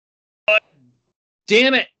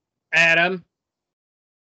Damn it, Adam.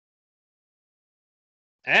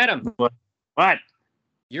 Adam. What?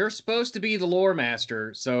 You're supposed to be the lore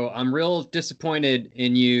master, so I'm real disappointed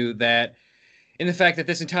in you in the fact that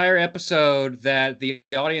this entire episode that the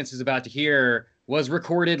audience is about to hear was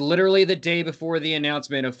recorded literally the day before the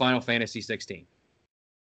announcement of Final Fantasy 16.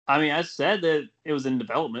 I mean, I said that it was in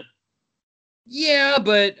development. Yeah,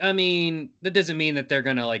 but I mean, that doesn't mean that they're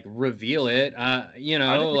gonna reveal it.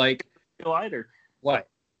 Either. What?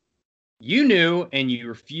 You knew and you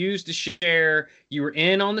refused to share. You were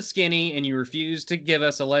in on the skinny and you refused to give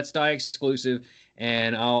us a Let's Die exclusive.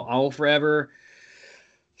 And I'll forever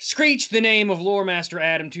screech the name of Lore Master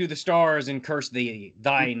Adam to the stars and curse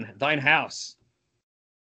thine house.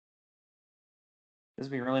 This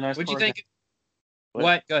would be a really nice. What'd you think?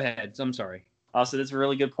 What? Go ahead. I'm sorry. Also, that's a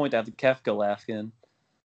really good point to have the Kefka laugh in.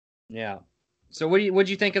 Yeah. So what'd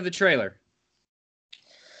you think of the trailer?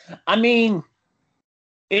 I mean,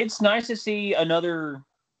 it's nice to see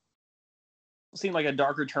seem like a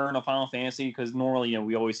darker turn of Final Fantasy, because normally,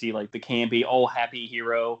 we always see like the campy, happy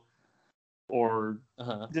hero, or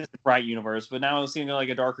just a bright universe. But now it's seeming like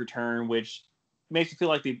a darker turn, which makes you feel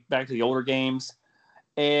like back to the older games.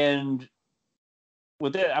 And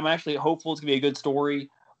with it, I'm actually hopeful it's gonna be a good story.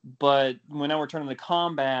 But when I return to the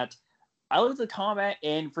combat, I look at the combat,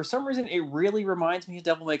 and for some reason, it really reminds me of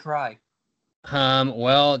Devil May Cry.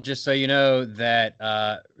 Well, just so you know that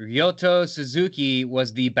Ryoto Suzuki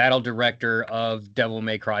was the battle director of Devil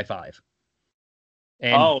May Cry 5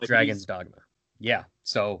 and Dragon's Dogma. Yeah,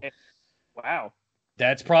 so wow,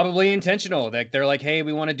 that's probably intentional. That they're like, hey,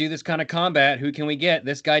 we want to do this kind of combat. Who can we get?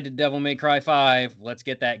 This guy did Devil May Cry 5. Let's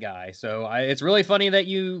get that guy. So it's really funny that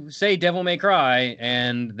you say Devil May Cry,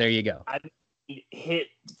 and there you go.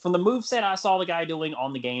 From the moveset I saw the guy doing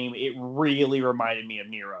on the game, it really reminded me of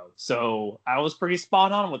Nero. So I was pretty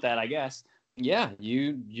spot on with that, I guess. Yeah,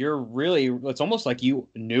 you're really, it's almost like you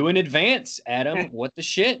knew in advance, Adam. What the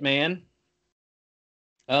shit, man?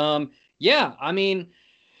 Yeah, I mean,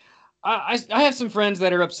 I have some friends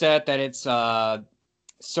that are upset that it's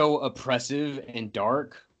so oppressive and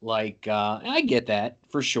dark. Like, I get that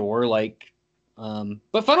for sure. Like,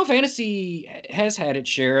 but Final Fantasy has had its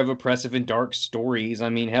share of oppressive and dark stories. I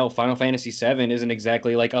mean, hell, Final Fantasy VII isn't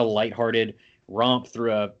exactly like a lighthearted romp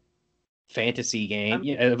through a fantasy game,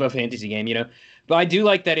 But I do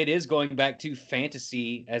like that it is going back to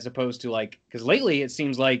fantasy as opposed to because lately it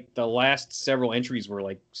seems like the last several entries were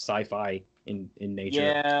like sci-fi in nature.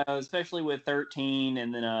 Yeah, especially with 13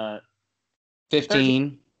 and then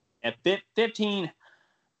 15. 15.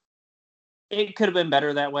 It could have been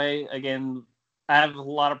better that way. Again, I have a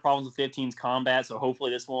lot of problems with 15's combat, so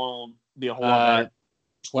hopefully this one will be a whole lot better.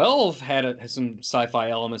 12 had some sci-fi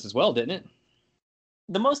elements as well, didn't it?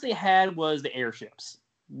 The most they had was the airships.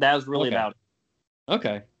 That was really about it.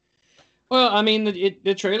 Okay. Well, I mean,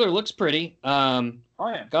 the trailer looks pretty. Oh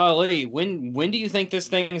yeah. Golly, when do you think this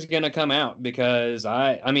thing's gonna come out? Because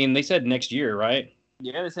I mean, they said next year, right?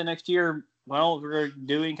 Yeah, they said next year. Well, we're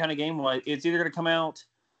doing kind of game wise. It's either gonna come out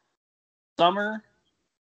summer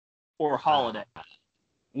or holiday.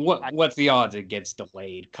 What's the odds it gets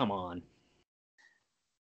delayed? Come on.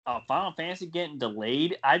 Final Fantasy getting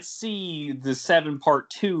delayed, I'd see the 7 Part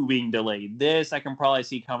 2 being delayed. This I can probably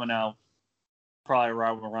see coming out probably right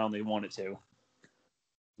around they want it to.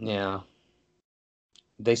 Yeah.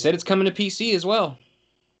 They said it's coming to PC as well.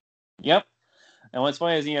 Yep. And what's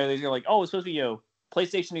funny is, they're like, oh, it's supposed to be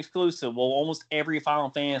PlayStation exclusive. Well, almost every Final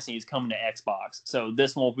Fantasy is coming to Xbox. So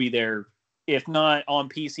this won't be there, if not on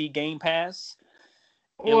PC Game Pass.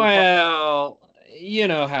 Well, you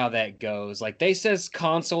know how that goes. Like, they says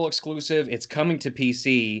console exclusive, it's coming to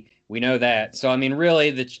PC. We know that. So I mean,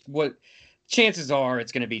 really, what chances are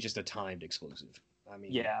it's going to be just a timed exclusive. I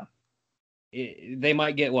mean, yeah, they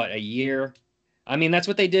might get a year. I mean, that's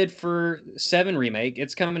what they did for 7 Remake.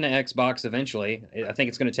 It's coming to Xbox eventually. I think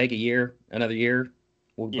it's going to take another year.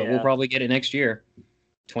 But we'll probably get it next year,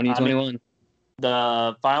 2021.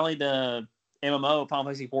 Finally the MMO Final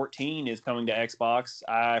Fantasy 14 is coming to Xbox.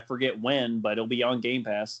 I forget when, but it'll be on Game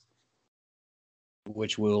Pass,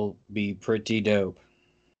 which will be pretty dope.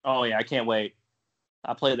 Oh yeah, I can't wait.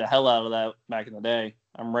 I played the hell out of that back in the day.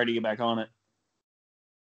 I'm ready to get back on it.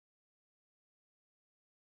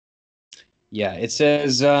 Yeah, it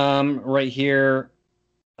says right here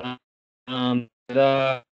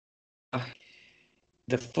the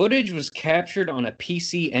footage was captured on a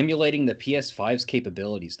PC emulating the PS5's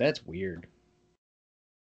capabilities. That's weird.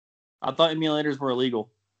 I thought emulators were illegal.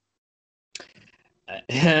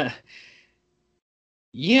 Yeah,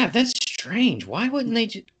 that's strange. Why wouldn't they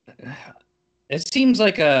just... It seems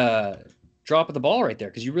like a drop of the ball right there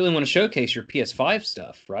because you really want to showcase your PS5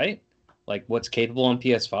 stuff, right? Like what's capable on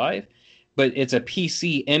PS5, but it's a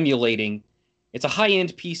PC emulating. It's a high-end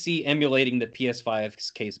PC emulating the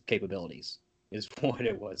PS5's capabilities is what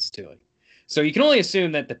it was doing. So you can only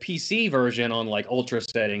assume that the PC version on like ultra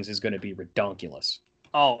settings is going to be redonkulous.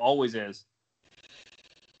 Oh, always is.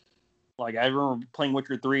 Like I remember playing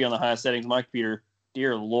Witcher 3 on the highest settings of my computer.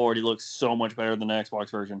 Dear Lord, he looks so much better than the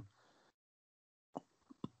Xbox version.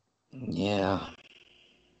 Yeah.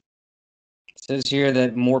 It says here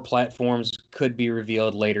that more platforms could be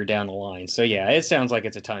revealed later down the line. So yeah, it sounds like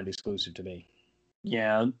it's a timed exclusive to me.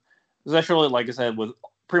 Yeah. Especially, like I said, with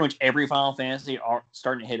pretty much every Final Fantasy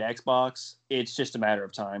starting to hit Xbox, it's just a matter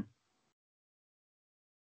of time.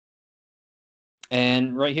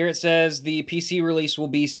 And right here it says the PC release will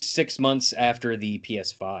be 6 months after the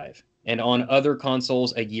PS5, and on other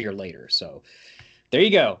consoles a year later. So there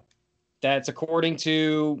you go. That's according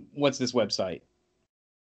to, what's this website?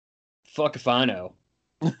 Fuck if I know.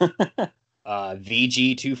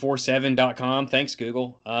 VG247.com. Thanks,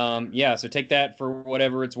 Google. Yeah, so take that for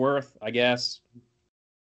whatever it's worth, I guess.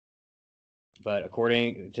 But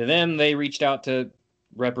according to them, they reached out to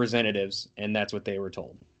representatives, and that's what they were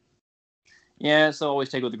told. Yeah, so always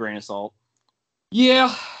take it with a grain of salt.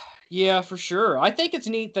 Yeah, for sure. I think it's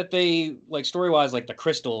neat that they, like, story-wise, like, the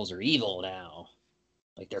crystals are evil now.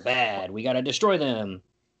 Like, they're bad. We gotta destroy them.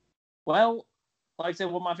 Well, like I said,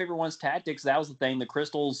 one of my favorite ones, Tactics, that was the thing. The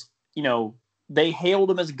crystals, they hailed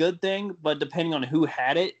them as a good thing, but depending on who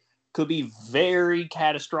had it, could be very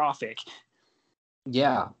catastrophic.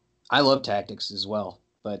 Yeah, I love Tactics as well.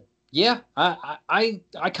 But, yeah, I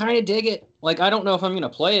kind of dig it. Like, I don't know if I'm going to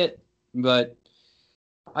play it, but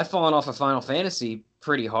I've fallen off of Final Fantasy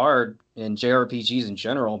pretty hard in JRPGs in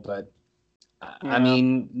general, but yeah. I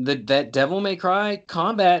mean, that Devil May Cry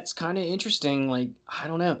combat's kind of interesting. Like, I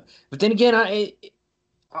don't know. But then again,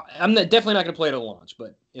 I'm definitely not going to play it at launch,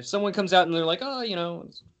 but if someone comes out and they're like, oh,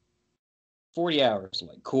 it's 40 hours, I'm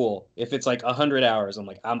like, cool. If it's like 100 hours, I'm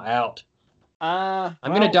like, I'm out. I'm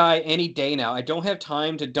going to die any day now. I don't have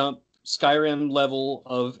time to dump Skyrim level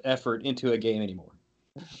of effort into a game anymore.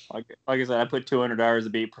 Like I said, I put 200 hours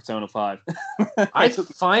to beat Persona 5. I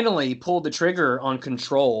finally pulled the trigger on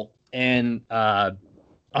Control, and I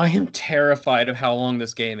am terrified of how long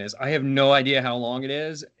this game is. I have no idea how long it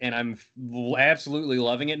is, and I'm absolutely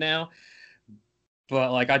loving it now.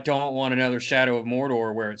 But, like, I don't want another Shadow of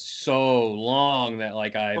Mordor where it's so long that,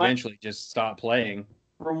 like, I eventually just stop playing.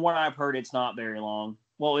 From what I've heard, it's not very long.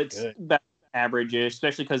 Well, it's about average-ish,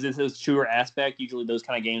 especially because it's a shooter aspect. Usually those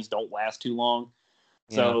kind of games don't last too long.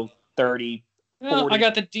 So 30, 40. Well, I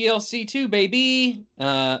got the DLC too, baby.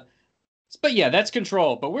 But yeah, that's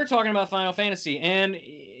Control. But we're talking about Final Fantasy. And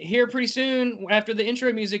here pretty soon, after the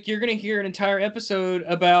intro music, you're going to hear an entire episode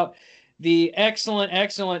about the excellent,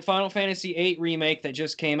 excellent Final Fantasy VIII remake that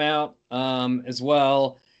just came out, as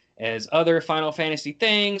well as other Final Fantasy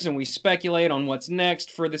things. And we speculate on what's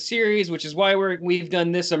next for the series, which is why we've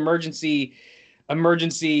done this emergency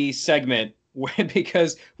segment.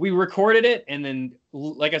 Because we recorded it, and then,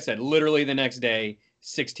 like I said, literally the next day,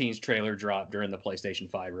 16's trailer dropped during the PlayStation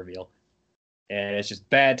 5 reveal. And it's just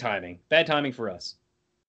bad timing. Bad timing for us.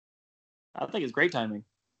 I think it's great timing.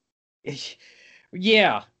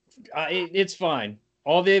 Yeah, it's fine.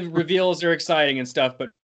 All the reveals are exciting and stuff, but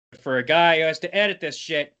for a guy who has to edit this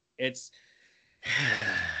shit, it's...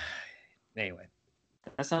 Anyway.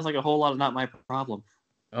 That sounds like a whole lot of not my problem.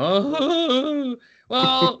 Oh,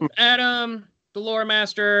 well, Adam, the lore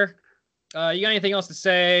master, you got anything else to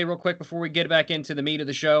say real quick before we get back into the meat of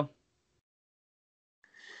the show?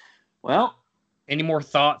 Well, any more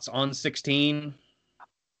thoughts on 16?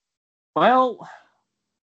 Well,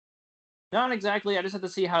 not exactly. I just have to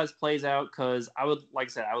see how this plays out because I would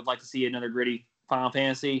like to see another gritty Final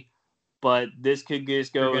Fantasy, but this could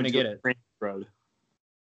just go into a cringy road.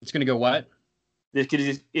 It's going to go what?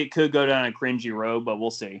 It could go down a cringy road, but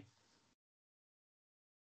we'll see.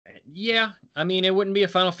 Yeah, I mean, it wouldn't be a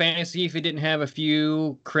Final Fantasy if it didn't have a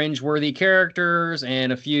few cringe-worthy characters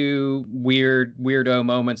and a few weirdo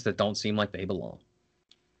moments that don't seem like they belong.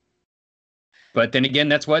 But then again,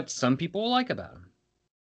 that's what some people like about them.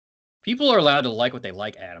 People are allowed to like what they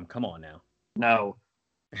like, Adam. Come on now. No.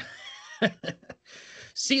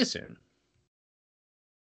 See you soon.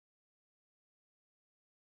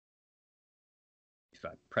 If I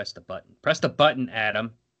press the button. Press the button,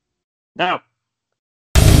 Adam. No.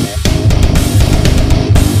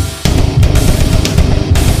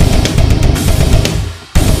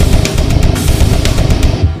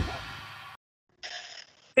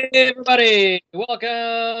 Hey everybody,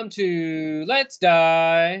 welcome to Let's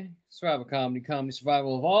Die Survival Comedy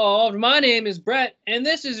Survival Evolved. My name is Brett, and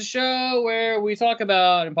this is a show where we talk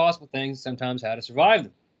about impossible things, sometimes how to survive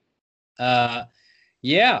them.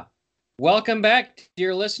 Yeah. Welcome back,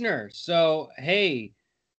 dear listener. So, hey,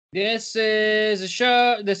 this is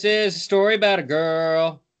a story about a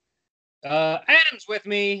girl. Adam's with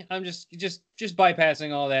me. I'm just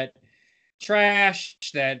bypassing all that trash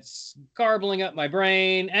that's garbling up my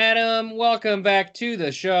brain. Adam, welcome back to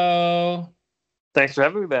the show. Thanks for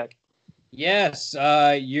having me back. Yes,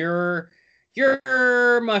 you're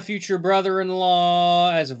my future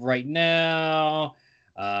brother-in-law as of right now.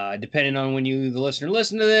 Depending on when the listener,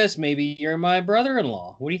 listen to this, maybe you're my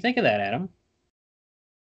brother-in-law. What do you think of that, Adam?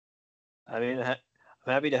 I mean, I'm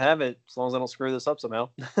happy to have it as long as I don't screw this up somehow.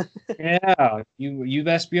 Yeah, you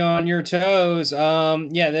best be on your toes.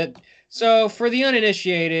 So for the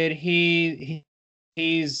uninitiated, he's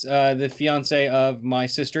the fiance of my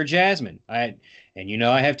sister Jasmine. I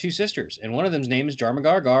have two sisters, and one of them's name is Jarma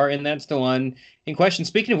Gargar, and that's the one in question.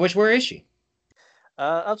 Speaking of which, where is she?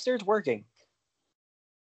 Upstairs working.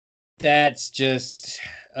 That's just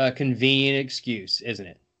a convenient excuse, isn't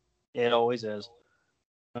it? It always is.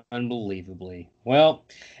 Unbelievably. Well,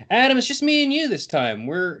 Adam, it's just me and you this time.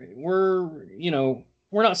 We're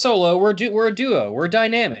not solo. We're a duo. We're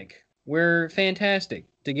dynamic. We're fantastic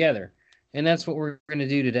together, and that's what we're going to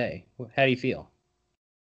do today. How do you feel?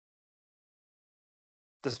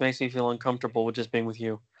 This makes me feel uncomfortable with just being with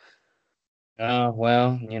you.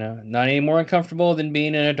 Well, not any more uncomfortable than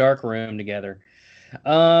being in a dark room together.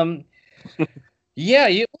 Yeah.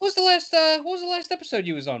 What was the last episode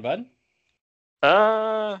you was on, bud?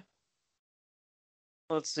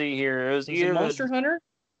 Let's see here. Was it Monster Hunter?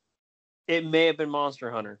 It may have been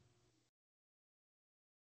Monster Hunter.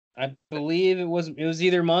 I believe it was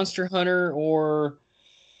either Monster Hunter or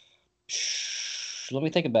let me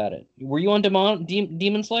think about it. Were you on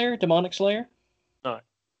Demon Slayer? Demonic Slayer? No.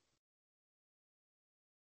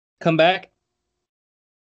 Come back.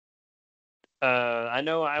 I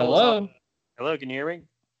know I was Hello? Hello, can you hear me?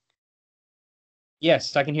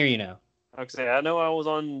 Yes, I can hear you now. Okay, I know I was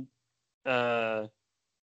on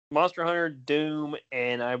Monster Hunter, Doom,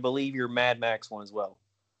 and I believe your Mad Max one as well.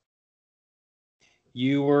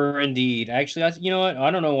 You were indeed. Actually, you know what?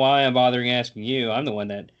 I don't know why I'm bothering asking you. I'm the one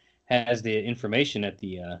that has the information at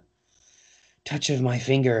the touch of my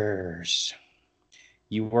fingers.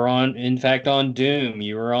 You were in fact, on Doom.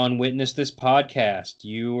 You were on Witness This Podcast.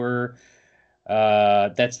 You were,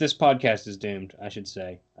 that's This Podcast is Doomed, I should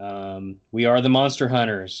say. We are the Monster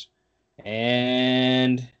Hunters.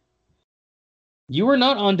 And you were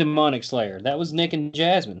not on Demonic Slayer. That was Nick and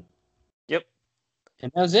Jasmine. Yep.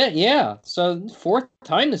 And that was it, yeah. So 4th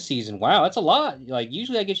time this season. Wow, that's a lot. Like,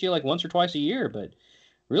 usually I get you like once or twice a year, but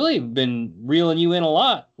really been reeling you in a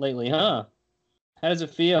lot lately, huh? How does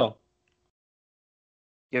it feel?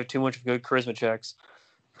 You have too much good charisma checks.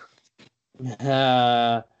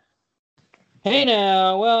 Hey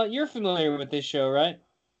now, well, you're familiar with this show, right?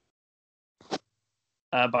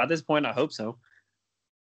 By this point, I hope so.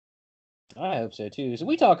 I hope so too. So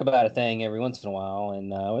we talk about a thing every once in a while,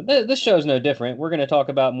 and this show's no different. We're going to talk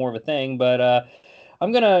about more of a thing, but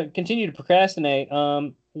I'm going to continue to procrastinate.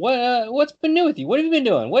 What's been new with you? What have you been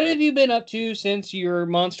doing? What have you been up to since your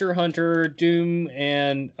Monster Hunter, Doom,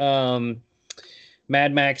 and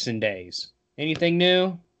Mad Maxin days? Anything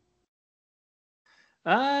new?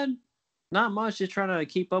 Not much. Just trying to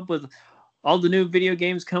keep up with all the new video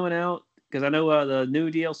games coming out. Because I know the new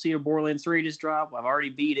DLC of Borderlands 3 just dropped. I've already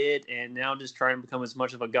beat it, and now just trying to become as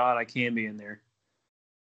much of a god I can be in there.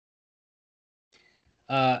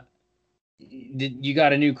 You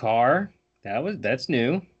got a new car? That's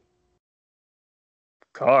new.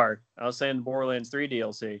 Car? I was saying Borderlands 3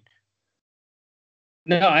 DLC.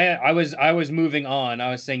 No, I was moving on. I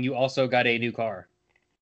was saying you also got a new car.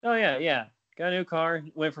 Oh yeah. Got a new car.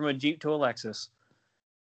 Went from a Jeep to a Lexus.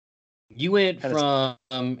 You went from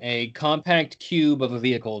a compact cube of a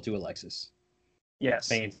vehicle to a Lexus. Yes.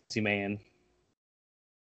 Fancy man.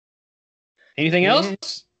 Anything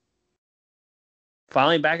else?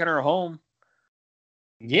 Finally back in our home.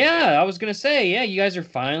 Yeah, I was going to say, yeah, you guys are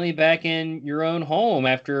finally back in your own home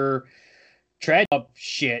after tragic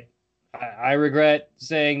shit. I regret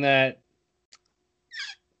saying that.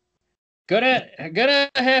 Gonna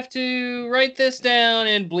have to write this down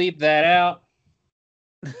and bleep that out.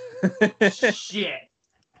 Shit.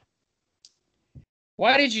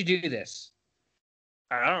 Why did you do this?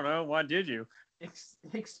 I don't know. Why did you?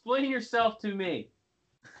 Explain yourself to me.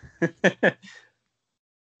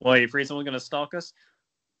 Well, you afraid someone's gonna stalk us?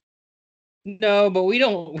 No, but we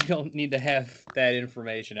don't need to have that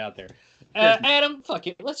information out there. Adam, fuck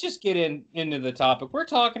it. Let's just get into the topic. We're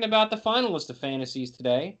talking about the finalist of fantasies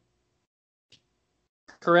today.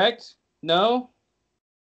 Correct? No?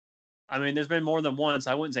 I mean, there's been more than once.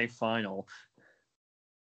 I wouldn't say final.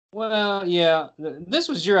 Well, yeah. This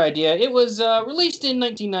was your idea. It was released in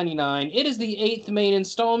 1999. It is the 8th main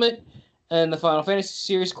installment in the Final Fantasy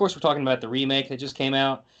series. Of course, we're talking about the remake that just came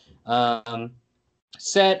out.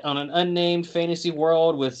 Set on an unnamed fantasy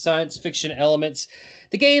world with science fiction elements.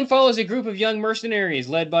 The game follows a group of young mercenaries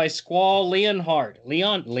led by Squall Leonhart.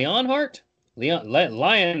 Leonhart?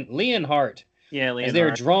 Leonhart. Yeah, as they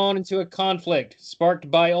are drawn into a conflict sparked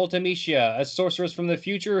by Ultimecia, a sorceress from the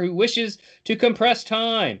future who wishes to compress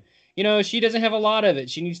time. You know, she doesn't have a lot of it.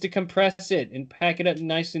 She needs to compress it and pack it up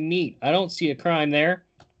nice and neat. I don't see a crime there.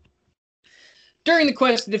 During the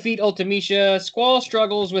quest to defeat Ultimecia, Squall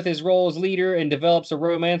struggles with his role as leader and develops a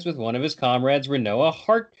romance with one of his comrades, Rinoa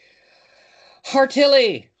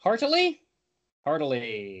Heartily.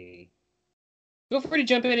 Feel free to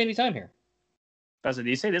jump in anytime here. Did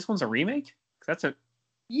you say this one's a remake?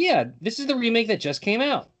 Yeah, this is the remake that just came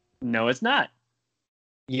out. No, it's not.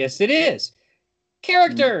 Yes, it is.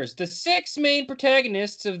 Characters. The 6 main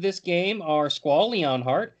protagonists of this game are Squall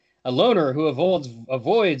Leonhart, a loner who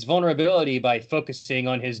avoids vulnerability by focusing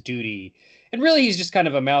on his duty. And really, he's just kind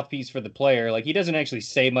of a mouthpiece for the player. Like, he doesn't actually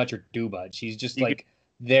say much or do much. He's just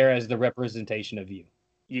there as the representation of you.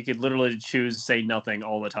 You could literally choose to say nothing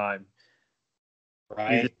all the time.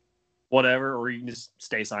 Right. Whatever, or you can just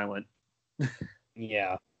stay silent.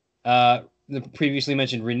 Yeah. The previously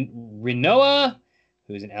mentioned Rinoa,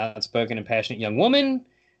 who's an outspoken and passionate young woman.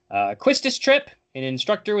 Quistis Trip, an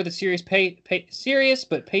instructor with a serious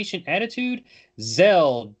but patient attitude.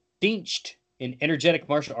 Zell Dinched, an energetic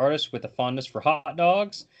martial artist with a fondness for hot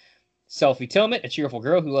dogs. Selphie Tilmet, a cheerful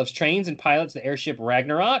girl who loves trains and pilots the airship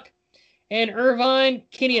Ragnarok. And Irvine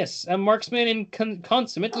Kinius, a marksman and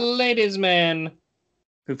consummate ladies' man.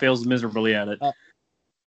 Who fails miserably at it.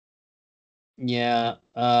 Yeah.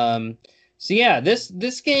 So yeah,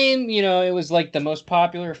 this game, you know, it was like the most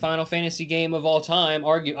popular Final Fantasy game of all time.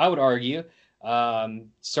 I would argue.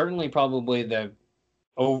 Certainly, probably the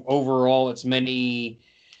overall, its many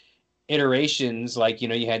iterations. Like, you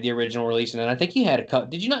know, you had the original release, and then I think you had a couple.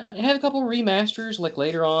 Did you not have a couple remasters like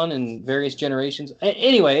later on in various generations?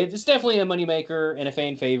 Anyway, it's definitely a moneymaker and a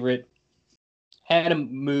fan favorite. Had a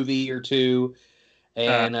movie or two,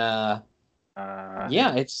 and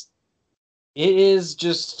yeah, it is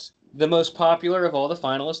just the most popular of all the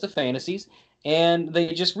finalists of fantasies, and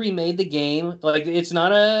they just remade the game. Like, it's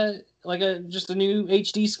not just a new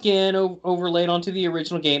HD skin overlaid onto the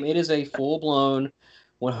original game. It is a full-blown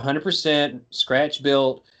 100% scratch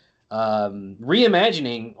built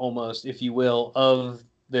reimagining, almost, if you will, of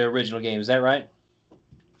the original game. Is that right?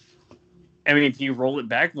 I mean, if you roll it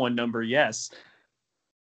back one number, yes.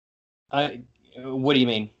 What do you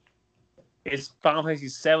mean? It's Final Fantasy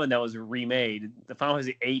VII that was remade. The Final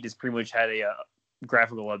Fantasy VIII has pretty much had a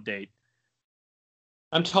graphical update.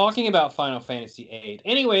 I'm talking about Final Fantasy VIII.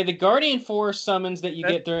 Anyway, the Guardian Force summons that you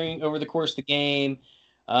get over the course of the game,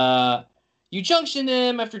 you junction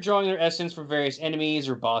them after drawing their essence from various enemies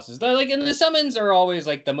or bosses. And the summons are always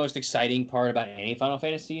like the most exciting part about any Final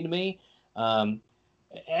Fantasy to me.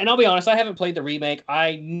 And I'll be honest, I haven't played the remake.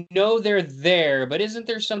 I know they're there, but isn't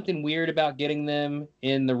there something weird about getting them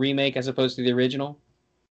in the remake as opposed to the original?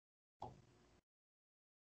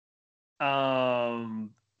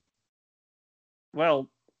 Well,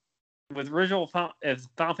 with original Final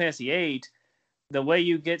Fantasy VIII, the way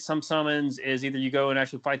you get some summons is either you go and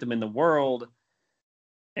actually fight them in the world,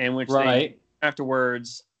 in which they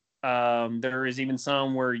afterwards. There is even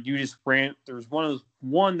some where you just ran. There's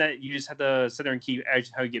one that you just have to sit there and keep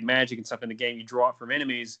how you get magic and stuff in the game. You draw it from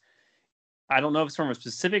enemies. I don't know if it's from a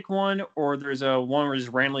specific one or there's a one where it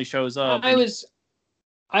just randomly shows up. I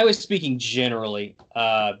was speaking generally.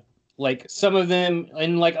 Like some of them,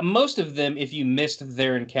 and like most of them, if you missed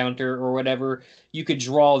their encounter or whatever, you could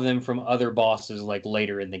draw them from other bosses like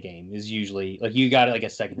later in the game. Is usually like you got like a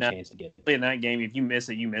second chance to get it. In that game, if you miss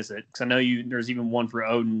it, you miss it. Because I know there's even one for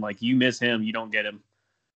Odin. Like you miss him, you don't get him.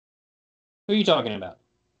 Who are you talking about?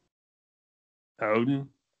 Odin.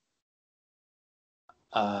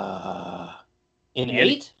 In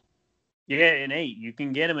 8? Yeah, in 8. You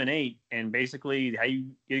can get him in 8. And basically, how you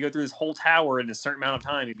go through this whole tower in a certain amount of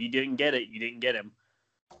time. If you didn't get it, you didn't get him.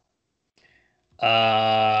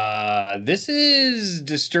 This is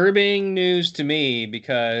disturbing news to me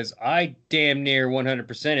because I damn near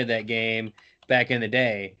 100% of that game back in the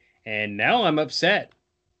day. And now I'm upset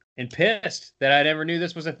and pissed that I never knew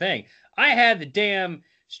this was a thing. I had the damn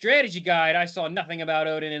strategy guide. I saw nothing about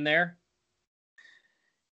Odin in there.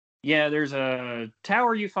 Yeah, there's a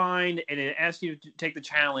tower you find, and it asks you to take the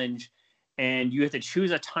challenge, and you have to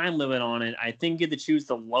choose a time limit on it. I think you have to choose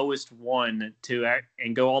the lowest one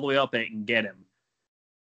and go all the way up it and get him.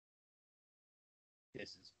 This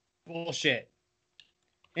is bullshit.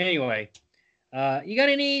 Anyway, you got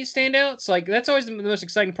any standouts? Like, that's always the most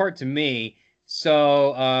exciting part to me.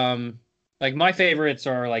 So, like, my favorites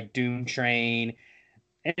are like Doom Train.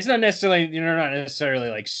 And it's not necessarily, not necessarily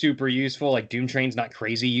like super useful. Like Doom Train's not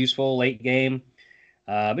crazy useful late game.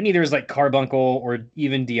 But neither is like Carbuncle or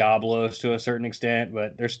even Diablos to a certain extent.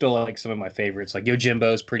 But they're still like some of my favorites. Like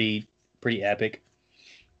Yojimbo's pretty epic.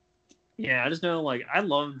 Yeah, I just know like I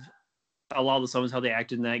loved a lot of the summons how they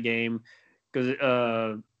acted in that game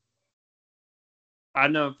because I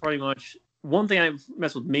know pretty much one thing I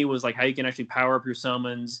messed with me was like how you can actually power up your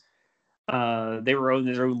summons. They were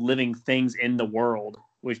their own living things in the world,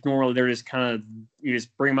 which normally they're just kind of you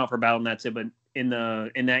just bring them out for battle and that's it. But in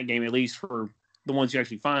that game, at least for the ones you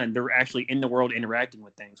actually find, they're actually in the world interacting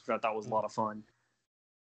with things, which I thought was a lot of fun.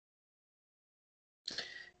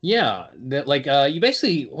 Yeah, that like you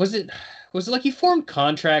basically was it like you formed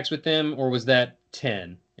contracts with them, or was that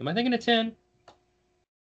 10? Am I thinking of 10?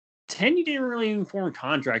 10, you didn't really even form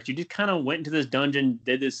contracts. You just kind of went into this dungeon,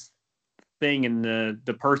 did this thing, and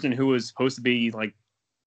the person who was supposed to be like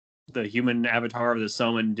the human avatar of the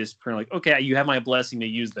summon just kind of like, okay, you have my blessing to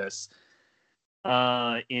use this.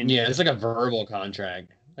 Yeah, it's like a verbal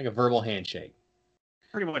contract, like a verbal handshake.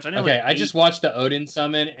 Pretty much. I know. Okay, I just watched the Odin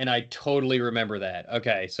summon, and I totally remember that.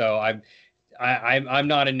 Okay, so I'm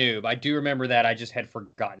not a noob. I do remember that. I just had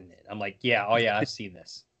forgotten it. I'm like, yeah, oh yeah, I've seen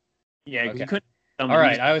this. Yeah, okay. You couldn't. All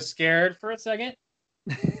right, I was scared for a second.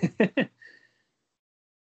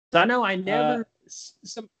 So I know I never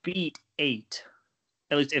beat 8.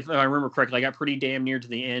 At least if I remember correctly, I got pretty damn near to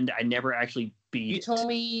the end. I never actually beat.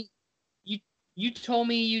 You told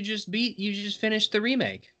me you just finished the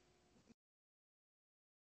remake.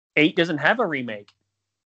 8 doesn't have a remake.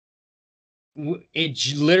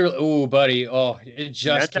 It literally, oh, buddy, it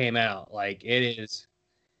just came out. Like it is.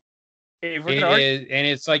 It is, and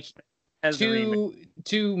it's like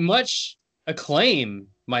too much acclaim,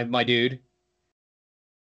 my dude.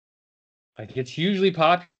 Like it's hugely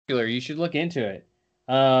popular. You should look into it.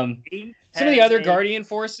 Some of the other Guardian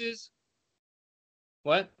forces.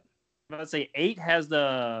 What? I'm about to say 8 has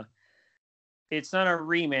the. It's not a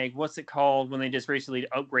remake. What's it called when they just recently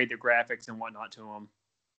upgrade the graphics and whatnot to them?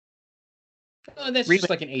 Oh, that's just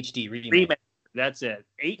like an HD remake. That's it.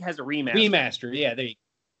 8 has a remaster. Remaster, yeah. There you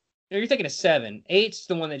go. You're thinking of 7. 8's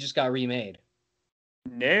the one that just got remade.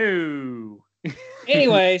 No.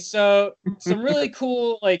 Anyway, so some really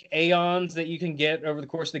cool like Aeons that you can get over the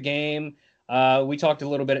course of the game. We touched a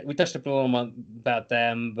little about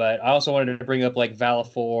them, but I also wanted to bring up like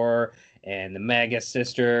Valifor and the Magus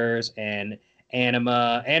sisters and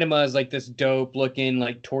Anima. Anima is like this dope looking,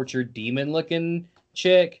 like tortured demon looking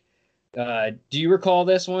chick. Do you recall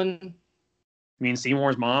this one? You mean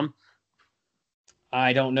Seymour's mom?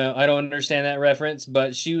 I don't know. I don't understand that reference,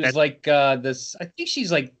 but she was like this. I think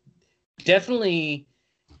she's like definitely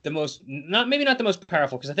the most, maybe not the most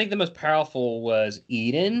powerful, because I think the most powerful was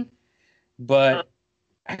Eden, but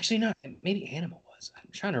actually not. Maybe Anima was. I'm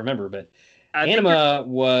trying to remember, but Anima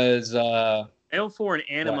was. Valefor and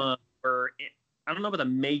Anima were. I don't know about the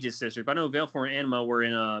Mage's sisters, but I know Valefor and Anima were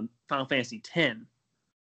in Final Fantasy X.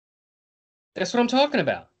 That's what I'm talking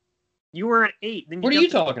about. You were at 8. Then what are you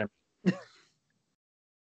talking about?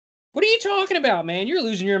 What are you talking about, man? You're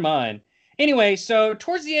losing your mind. Anyway, so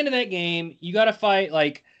towards the end of that game, you got to fight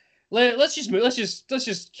like let's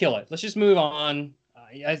just kill it. Let's just move on.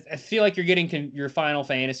 I feel like you're getting your Final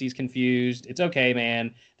Fantasies confused. It's okay,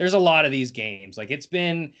 man. There's a lot of these games. Like it's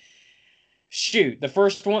been the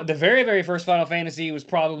first one, the very, very first Final Fantasy was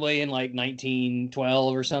probably in like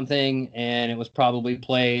 1912 or something, and it was probably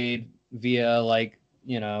played via like,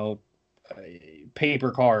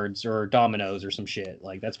 paper cards or dominoes or some shit.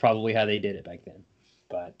 Like that's probably how they did it back then.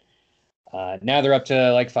 But now they're up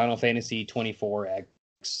to like Final Fantasy 24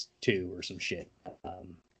 X2 or some shit.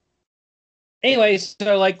 Anyway,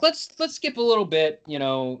 so like let's skip a little bit,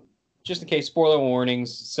 just in case spoiler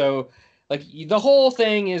warnings. So like the whole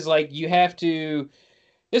thing is like you have to.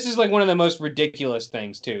 This is like one of the most ridiculous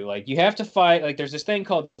things too. Like you have to fight. Like there's this thing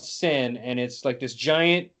called Sin, and it's like this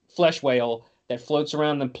giant flesh whale that floats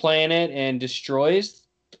around the planet and destroys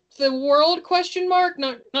the world?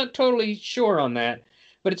 Not totally sure on that,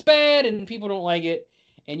 but it's bad and people don't like it,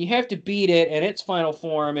 and you have to beat it. And its final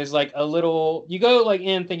form is like a little. You go like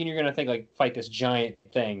in thinking you're gonna fight this giant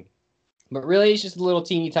thing, but really it's just a little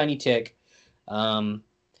teeny tiny tick.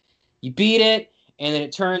 You beat it, and then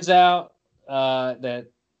it turns out that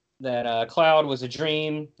that Cloud was a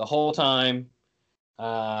dream the whole time,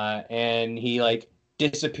 and he like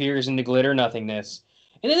disappears into glitter nothingness.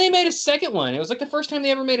 And then they made a second one. It was like the first time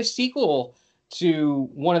they ever made a sequel to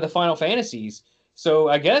one of the Final Fantasies. So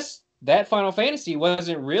I guess that Final Fantasy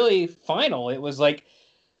wasn't really final. It was like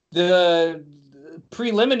the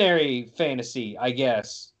preliminary fantasy, I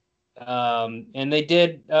guess. And they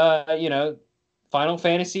did, Final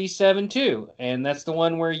Fantasy 7 too, and that's the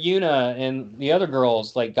one where Yuna and the other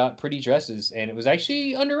girls like got pretty dresses, and it was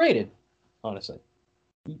actually underrated, honestly.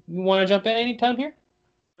 You want to jump in anytime here?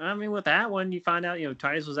 I mean, with that one, you find out,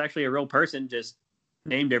 Titus was actually a real person, just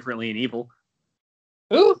named differently and evil.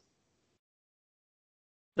 Who?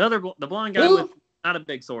 The blonde guy with not a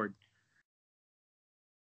big sword.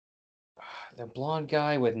 The blonde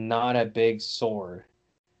guy with not a big sword.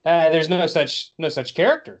 There's no such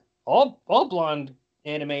character. All blonde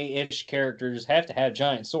anime-ish characters have to have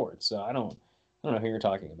giant swords, so I don't know who you're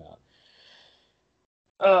talking about.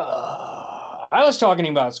 I was talking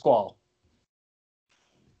about Squall.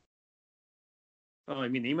 Oh, you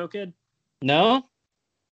mean the emo kid? No?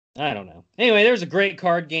 I don't know. Anyway, there's a great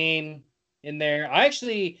card game in there.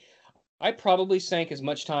 I probably sank as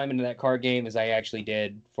much time into that card game as I actually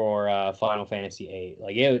did for Final Fantasy VIII.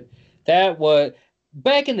 Like that was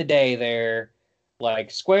back in the day there.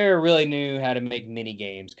 Like Square really knew how to make mini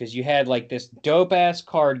games because you had like this dope ass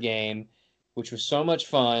card game, which was so much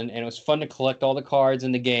fun, and it was fun to collect all the cards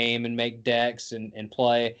in the game and make decks and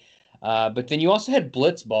play. But then you also had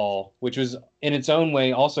Blitzball, which was in its own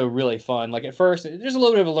way also really fun. Like at first, there's a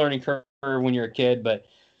little bit of a learning curve when you're a kid, but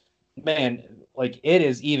man, like it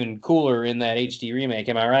is even cooler in that HD remake.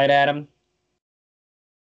 Am I right, Adam?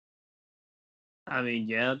 I mean,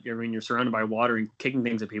 yeah. I mean, you're surrounded by water and kicking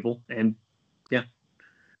things at people, and yeah.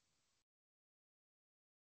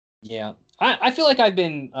 Yeah. I feel like I've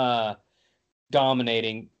been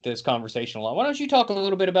dominating this conversation a lot. Why don't you talk a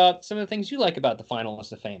little bit about some of the things you like about the Final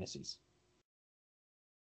List of Fantasies?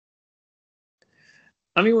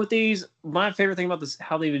 I mean, with these, my favorite thing about this,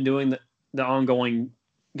 how they've been doing the ongoing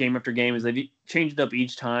game after game, is they've changed it up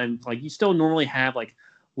each time. Like, you still normally have, like,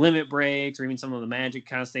 limit breaks, or even some of the magic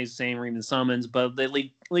kind of stays the same, or even summons, but they at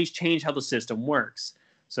least change how the system works.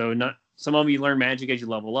 So, some of you learn magic as you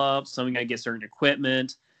level up, some of you got to get certain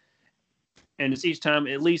equipment, and it's each time,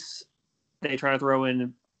 at least they try to throw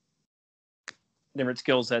in different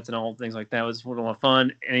skill sets and all things like that. It was a lot of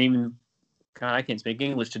fun, and even, God, I can't speak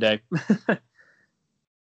English today.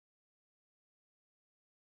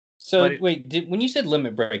 So wait, when you said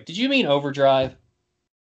limit break, did you mean overdrive?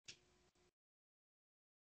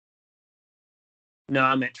 No,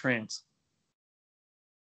 I meant trance.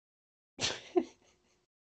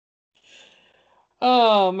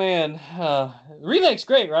 Oh man, remake's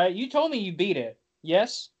great, right? You told me you beat it.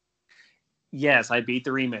 Yes. Yes, I beat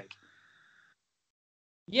the remake.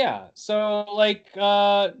 Yeah. So like,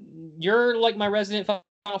 you're like my resident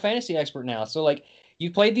Final Fantasy expert now. So like,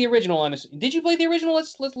 you played the original. Did you play the original?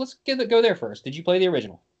 Let's go there first. Did you play the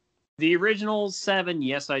original? The original 7,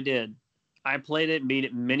 yes, I did. I played it, beat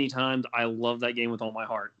it many times. I love that game with all my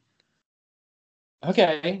heart.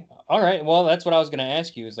 Okay. All right. Well, that's what I was going to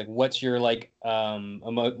ask you is like, what's your like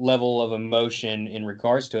level of emotion in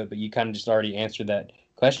regards to it? But you kind of just already answered that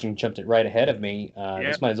question, jumped it right ahead of me.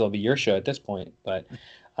 This might as well be your show at this point. But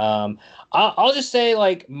I'll just say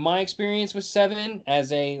like my experience with 7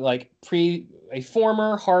 as a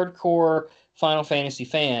former hardcore Final Fantasy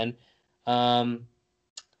fan, and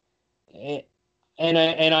I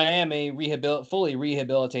am a fully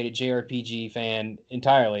rehabilitated JRPG fan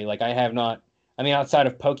entirely. Like I have not. I mean, outside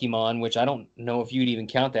of Pokemon, which I don't know if you'd even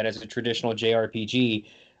count that as a traditional JRPG.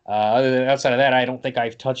 Outside of that, I don't think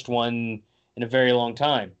I've touched one in a very long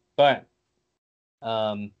time. But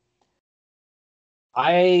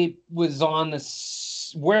I was on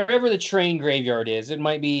wherever the train graveyard is. It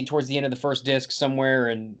might be towards the end of the first disc somewhere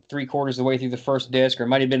and 3/4 of the way through the first disc, or it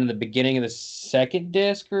might have been in the beginning of the second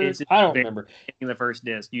disc, or I don't remember. In the first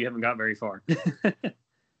disc, you haven't got very far.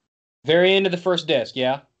 Very end of the first disc,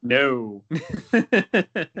 yeah? No.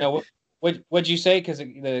 No, what'd you say? Because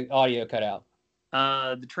the audio cut out.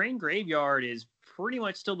 The train graveyard is pretty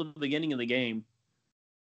much still the beginning of the game.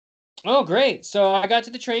 Oh, great. So I got to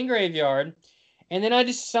the train graveyard, and then I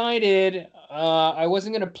decided I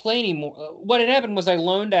wasn't going to play anymore. What had happened was I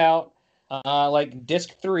loaned out like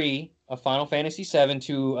disc 3 of Final Fantasy VII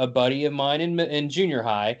to a buddy of mine in junior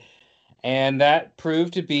high, and that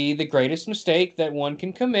proved to be the greatest mistake that one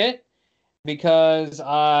can commit because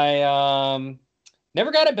I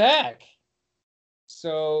never got it back.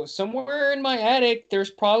 So somewhere in my attic, there's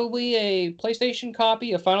probably a PlayStation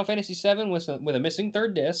copy of Final Fantasy VII with a missing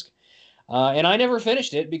third disc. And I never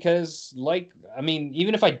finished it because,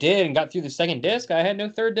 even if I did and got through the second disc, I had no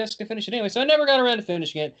third disc to finish it anyway. So I never got around to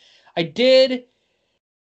finishing it. I did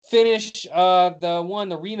finish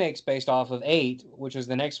the remakes based off of 8, which was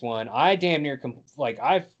the next one. I damn near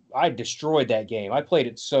I destroyed that game. I played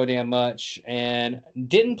it so damn much and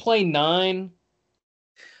didn't play 9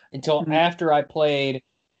 until after I played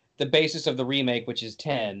the basis of the remake, which is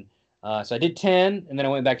 10. So I did 10, and then I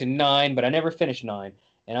went back to 9, but I never finished 9.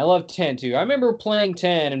 And I love 10 too. I remember playing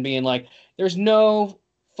 10 and being like, there's no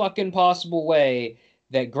fucking possible way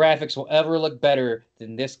that graphics will ever look better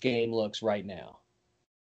than this game looks right now.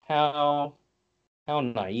 How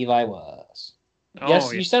naive I was. Oh,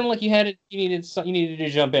 yes, yeah. You sounded like you needed to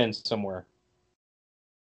jump in somewhere.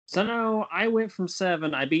 So no, I went from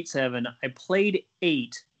 7. I beat 7. I played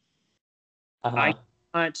 8. I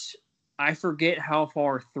forget how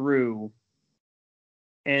far through.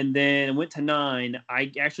 And then went to 9.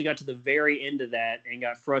 I actually got to the very end of that and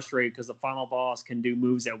got frustrated because the final boss can do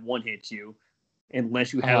moves that one-hit you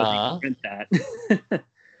unless you have to prevent that.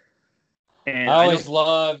 And I always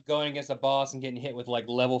loved going against a boss and getting hit with like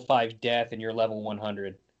level 5 death and you're level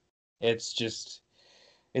 100. It's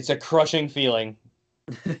a crushing feeling.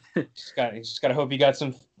 just gotta hope you got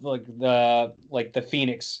some the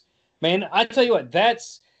Phoenix. Man, I tell you what,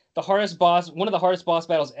 that's the hardest boss. One of the hardest boss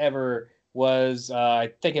battles ever was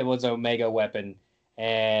I think it was Omega Weapon,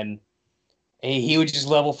 and he would just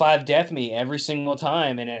level 5 death me every single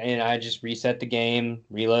time, and I just reset the game,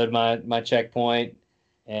 reload my checkpoint,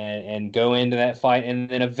 and go into that fight, and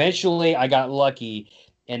then eventually I got lucky,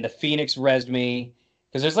 and the Phoenix rezzed me.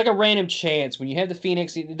 Because there's like a random chance when you have the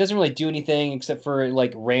Phoenix, it doesn't really do anything except for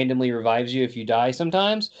like randomly revives you if you die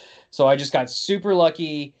sometimes. So I just got super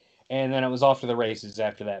lucky, and then it was off to the races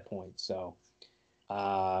after that point. So,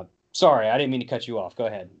 sorry, I didn't mean to cut you off. Go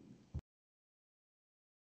ahead.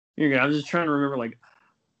 You're good. I was just trying to remember like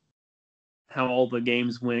how all the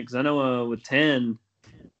games went because I know with 10,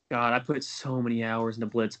 God, I put so many hours into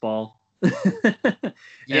Blitzball.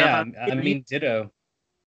 Yeah, I mean, ditto.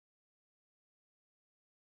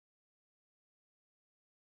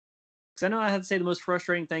 I know I had to say the most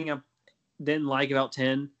frustrating thing I didn't like about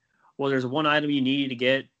 10 was there's one item you needed to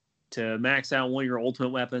get to max out one of your ultimate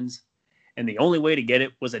weapons, and the only way to get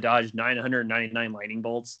it was to dodge 999 lightning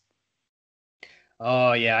bolts.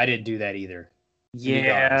 Oh, yeah, I didn't do that either.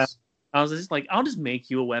 Yeah. I was just like, I'll just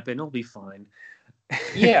make you a weapon. It'll be fine.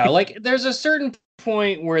 Yeah, like there's a certain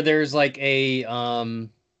point where there's like a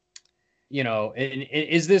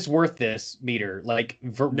is this worth this meter? Like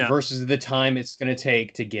versus the time it's going to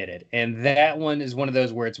take to get it. And that one is one of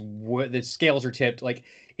those where the scales are tipped. Like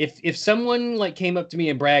if someone like came up to me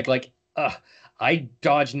and bragged like, I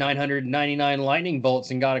dodged 999 lightning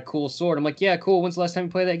bolts and got a cool sword. I'm like, yeah, cool. When's the last time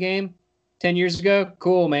you played that game? 10 years ago?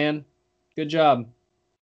 Cool, man. Good job.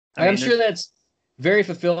 I'm sure that's very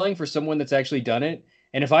fulfilling for someone that's actually done it.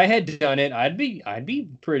 And if I had done it, I'd be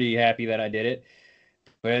pretty happy that I did it.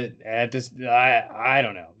 But at this, I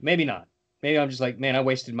don't know. Maybe not. Maybe I'm just like, man, I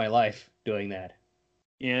wasted my life doing that.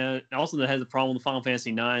 Yeah. Also, that has a problem with Final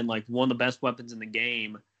Fantasy IX. Like one of the best weapons in the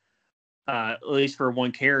game, at least for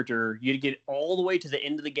one character, you'd get all the way to the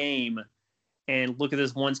end of the game and look at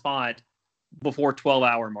this one spot before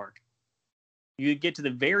 12-hour mark. You'd get to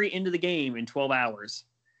the very end of the game in 12 hours.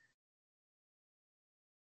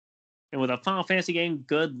 And with a Final Fantasy game,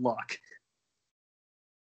 good luck.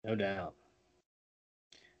 No doubt.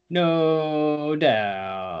 No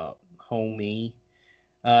doubt, homie.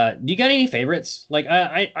 Do you got any favorites? Like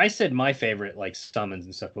I said my favorite like summons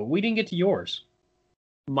and stuff, but we didn't get to yours.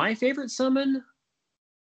 My favorite summon?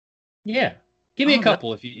 Yeah. Give me a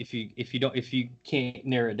couple if you can't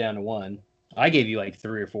narrow it down to one. I gave you like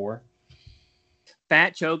 3 or 4.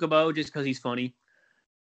 Fat Chocobo just because he's funny.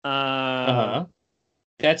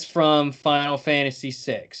 That's from Final Fantasy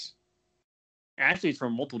VI. Actually, it's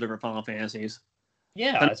from multiple different Final Fantasies.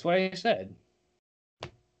 Yeah, that's what I said.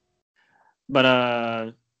 But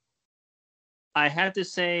I have to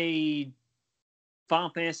say Final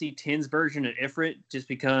Fantasy X's version of Ifrit just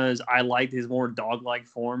because I like his more dog-like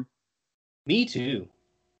form. Me too.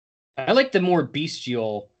 I like the more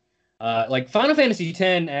bestial. Like Final Fantasy X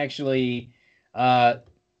actually, the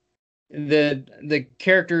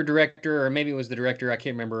character director, or maybe it was the director, I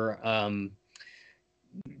can't remember,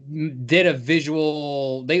 did a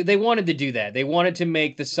visual. They wanted to do that. They wanted to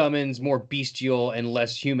make the summons more bestial and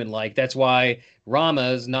less human-like. That's why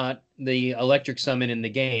Rama's not the electric summon in the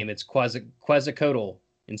game. It's Quetzalcoatl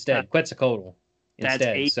instead. Quetzalcoatl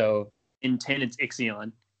instead. That's so in 10, it's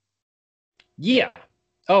Ixion. Yeah.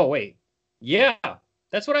 Oh wait. Yeah,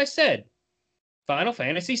 that's what I said. Final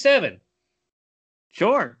Fantasy VII.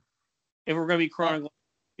 Sure. if we're going to be chronological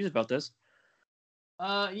about this.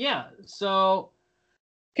 Yeah. So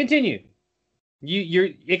continue. Your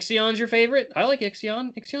Ixion's your favorite? I like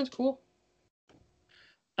Ixion. Ixion's cool.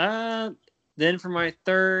 Then for my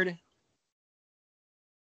third,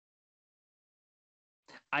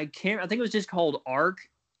 I think it was just called Ark.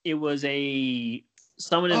 It was a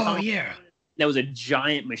summon. Oh yeah. That was a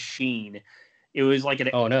giant machine. It was like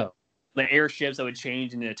oh no, the airships that would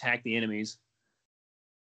change and attack the enemies.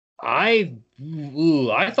 I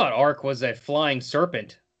thought Ark was a flying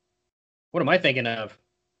serpent. What am I thinking of?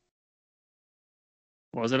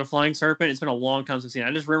 Was it a flying serpent? It's been a long time since I've seen it.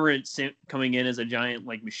 I just remember it coming in as a giant,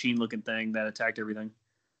 like, machine-looking thing that attacked everything.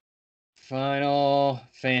 Final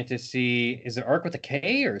Fantasy. Is it Ark with a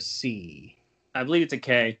K or a C? I believe it's a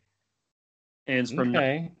K. And it's from...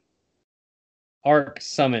 Okay. Ark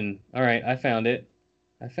Summon. All right, I found it.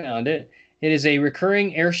 It is a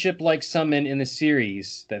recurring airship-like summon in the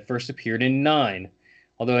series that first appeared in 9,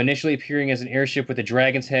 although initially appearing as an airship with a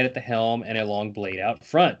dragon's head at the helm and a long blade out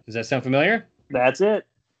front. Does that sound familiar? That's it.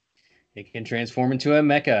 It can transform into a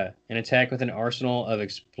mecha and attack with an arsenal of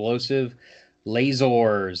explosive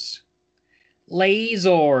lasers.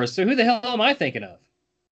 So who the hell am I thinking of?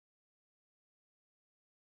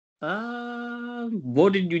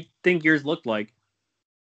 What did you think yours looked like?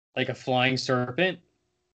 Like a flying serpent?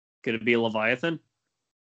 Could it be a Leviathan?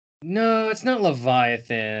 No, it's not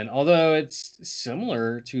Leviathan, although it's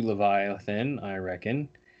similar to Leviathan, I reckon.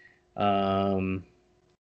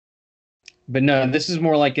 But no, this is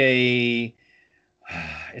more like a.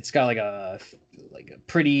 It's got like a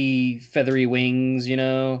pretty feathery wings, you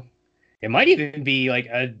know. It might even be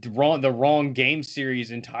like the wrong game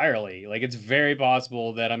series entirely. Like it's very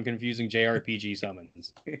possible that I'm confusing JRPG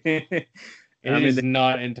summons. It is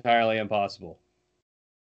not entirely impossible.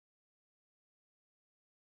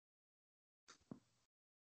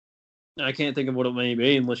 I can't think of what it may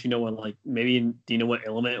be unless you know what, like, maybe, do you know what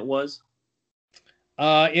element it was?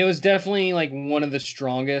 It was definitely like one of the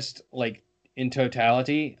strongest, like in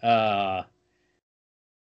totality.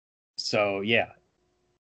 So yeah,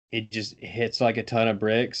 it just hits like a ton of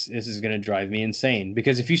bricks. This is gonna drive me insane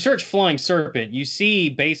because if you search Flying Serpent, you see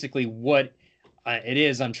basically what it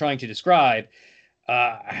is I'm trying to describe.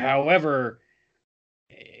 However,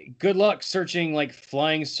 good luck searching like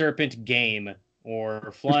Flying Serpent game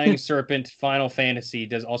or Flying Serpent Final Fantasy.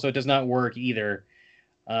 Does not work either.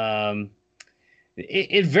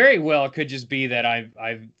 It very well could just be that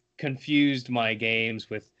I've confused my games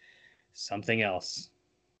with something else.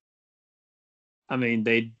 I mean,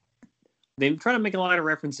 they try to make a lot of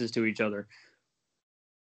references to each other.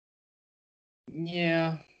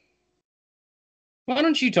 Yeah. Why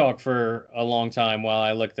don't you talk for a long time while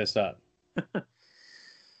I look this up?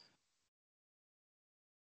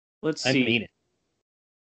 Let's see. I mean it.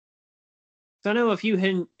 So I know a few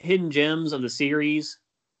hidden gems of the series.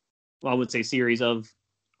 Well, I would say series of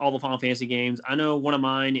all the Final Fantasy games. I know one of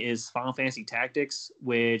mine is Final Fantasy Tactics,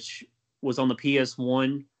 which was on the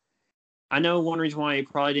PS1. I know one reason why it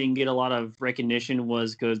probably didn't get a lot of recognition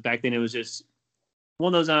was because back then it was just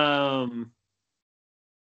one of those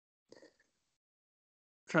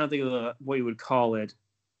trying to think of what you would call it.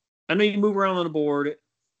 I know you move around on the board,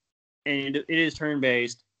 and it is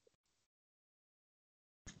turn-based.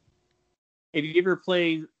 If you ever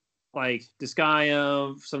played like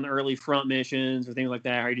Disgaea, some of the early front missions or things like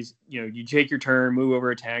that, how you just, you take your turn, move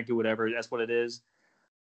over, attack, do whatever. That's what it is.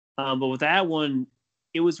 But with that one,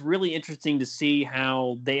 it was really interesting to see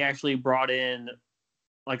how they actually brought in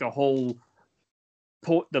like a whole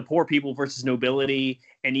the poor people versus nobility,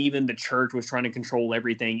 and even the church was trying to control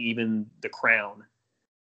everything, even the crown,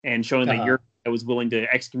 and showing that Europe was willing to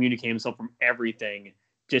excommunicate himself from everything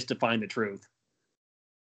just to find the truth.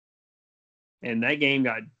 And that game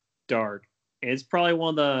got dark. It's probably one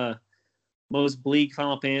of the most bleak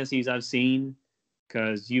Final Fantasies I've seen,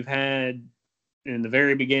 because you've had in the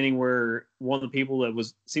very beginning where one of the people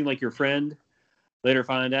that seemed like your friend later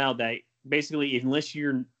find out that basically unless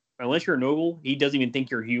you're a noble, he doesn't even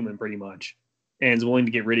think you're human pretty much, and is willing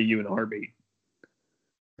to get rid of you in a heartbeat.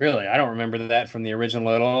 Really? I don't remember that from the original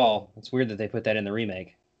at all. It's weird that they put that in the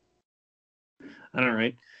remake. I know,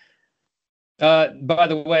 right? By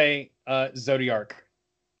the way, Zodiark.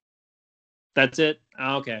 That's it?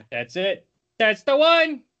 Oh, okay. That's it. That's the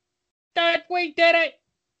one! That we did it!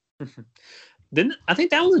 I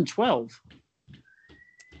think that was in 12.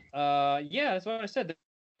 Yeah, that's what I said.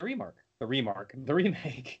 The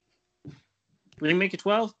remake. Remake of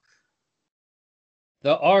 12?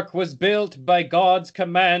 The Ark was built by God's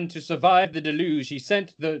command to survive the deluge. He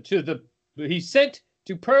sent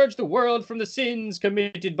to purge the world from the sins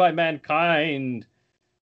committed by mankind.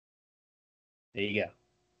 There you go.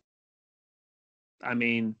 I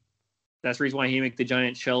mean, that's the reason why he make the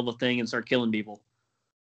giant shell of a thing and start killing people.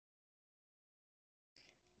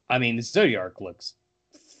 I mean, the Zodiac looks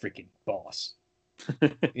freaking boss.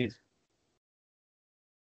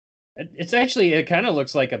 It's actually, it kind of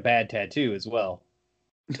looks like a bad tattoo as well.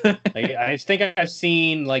 Like, I think I've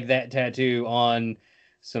seen like that tattoo on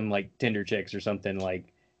some like Tinder chicks or something,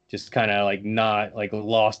 like just kind of like not like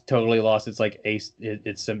totally lost. It's like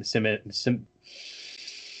it's some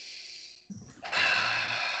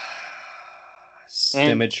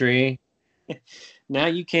symmetry. Now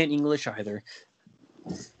you can't English either.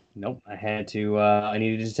 Nope, I had to. I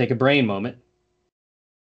needed to take a brain moment.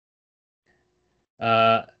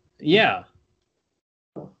 Yeah.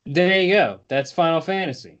 There you go. That's Final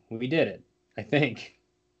Fantasy. We did it. I think.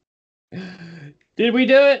 Did we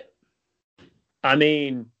do it? I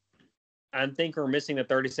mean, I think we're missing the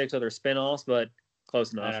 36 other spinoffs, but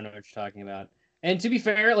close enough. I don't know what you're talking about. And to be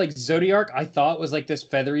fair, like Zodiac, I thought was like this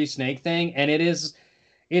feathery snake thing, and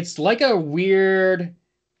it's like a weird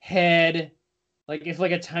head, like if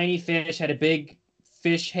like a tiny fish had a big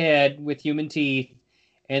fish head with human teeth,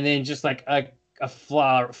 and then just like a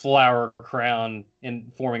flower crown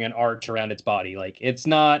and forming an arch around its body. Like it's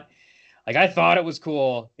not like I thought it was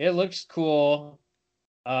cool. It looks cool.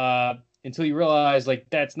 Until you realize like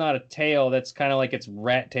that's not a tail, that's kind of like its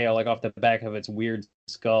rat tail, like off the back of its weird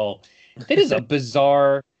skull. It is a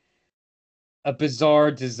bizarre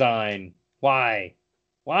design. Why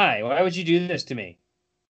would you do this to me?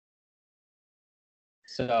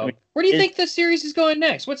 So where do you think the series is going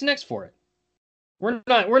next? What's next for it? We're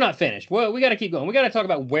not finished. Well, we got to keep going. We got to talk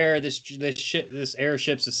about where this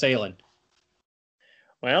airship's is sailing.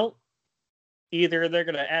 Well, either they're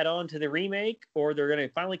going to add on to the remake, or they're going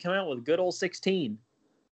to finally come out with good old 16.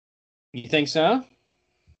 You think so?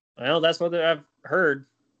 Well, that's what I've heard.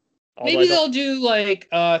 Maybe they'll do like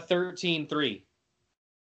 13.3. You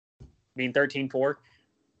mean 13.4?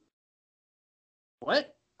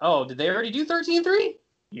 What? Oh, did they already do 13.3?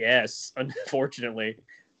 Yes, unfortunately.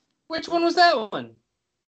 Which one was that one?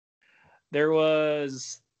 There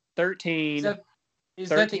was 13. Is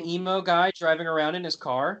that the emo guy driving around in his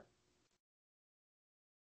car?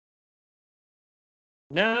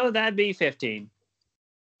 No, that'd be 15.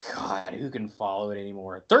 God, who can follow it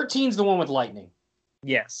anymore? 13's the one with lightning.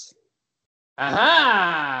 Yes.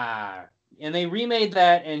 Aha! And they remade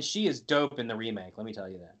that, and she is dope in the remake. Let me tell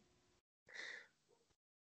you that.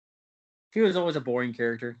 She was always a boring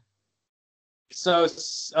character. So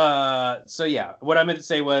yeah. What I meant to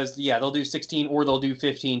say was, yeah, they'll do 16 or they'll do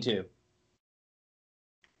 15 too.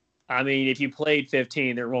 I mean, if you played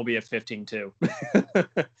 15, there won't be a 15 too.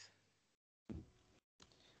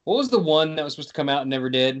 What was the one that was supposed to come out and never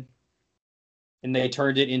did? And they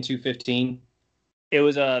turned it into 15? It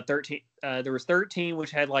was 13. There was 13,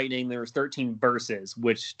 which had lightning. There was 13 verses,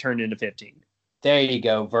 which turned into 15. There you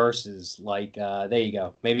go, verses. Like, there you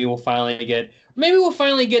go. Maybe we'll finally get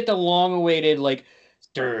the long-awaited like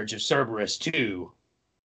Dirge of Cerberus 2.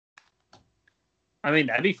 I mean,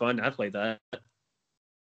 that'd be fun. I'd play that.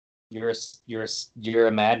 You're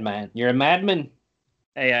a madman. You're a madman.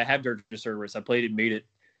 Hey, I have Dirge of Cerberus. I played it and beat it.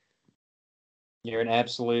 You're an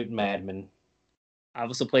absolute madman. I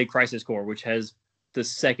also played Crisis Core, which has the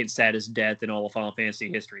second saddest death in all of Final Fantasy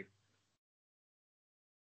history.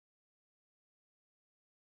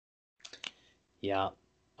 Yeah.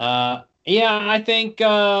 I think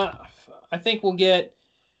we'll get,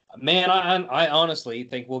 man, I honestly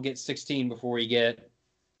think we'll get 16 before we get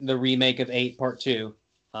the remake of 8 Part 2.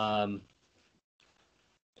 God,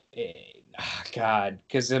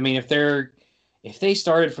 because I mean, if they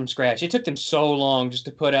started from scratch, it took them so long just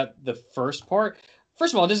to put out the first part.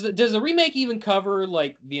 First of all, does the remake even cover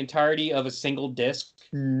like the entirety of a single disc?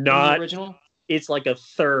 Not the original. It's like a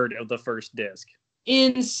third of the first disc.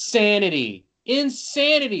 Insanity.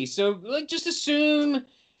 So like, just assume,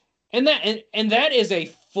 and that is a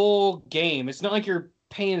full game. It's not like you're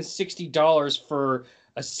paying $60 for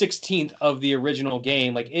a 16th of the original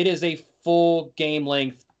game. Like, it is a full game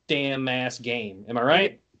length damn ass game. Am I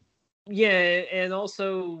right? Yeah, and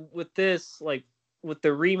also with this, like with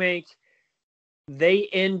the remake, they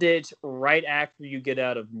end it right after you get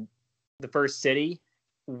out of the first city,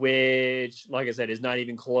 which, like I said, is not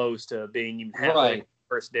even close to being even halfway the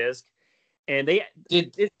first disc. And did you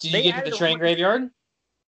get to the train graveyard?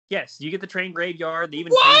 Yes, you get the train graveyard. They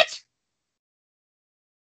even what?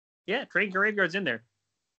 Yeah, train graveyard's in there.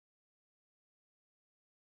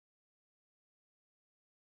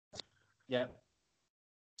 Yeah.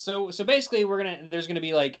 So basically, there's gonna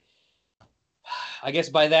be like, I guess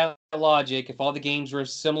by that logic, if all the games were of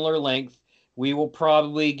similar length, we will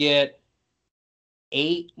probably get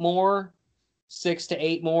 6 to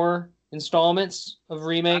 8 more installments of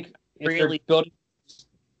remake. If they're building,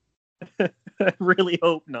 I really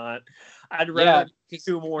hope not. I'd rather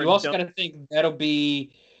 2 more. You also got to think that'll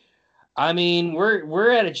be. I mean,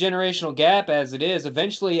 we're at a generational gap as it is.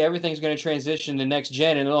 Eventually, everything's going to transition to next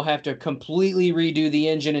gen, and they'll have to completely redo the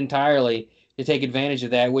engine entirely to take advantage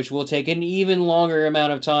of that, which will take an even longer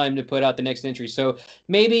amount of time to put out the next entry. So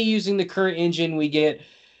maybe using the current engine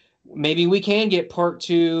maybe we can get part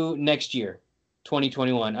 2 next year,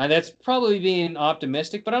 2021. That's probably being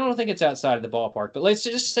optimistic, but I don't think it's outside of the ballpark. But let's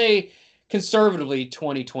just say conservatively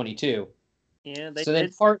 2022. Yeah,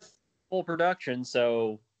 it's full production,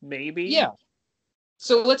 so maybe. Yeah.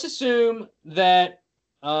 So let's assume that,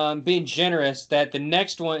 being generous, that the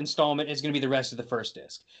next one installment is going to be the rest of the first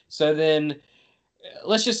disc. So then,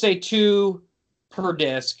 let's just say 2 per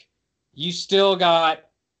disc. You still got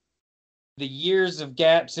the years of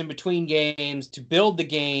gaps in between games to build the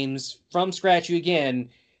games from scratch again.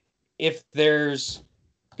 If there's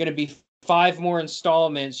going to be 5 more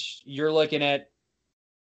installments, you're looking at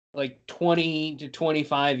like 20 to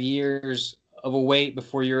 25 years of a wait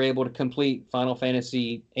before you're able to complete Final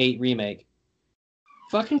Fantasy VIII Remake.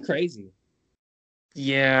 Fucking crazy.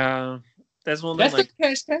 Yeah, that's one thing. That's the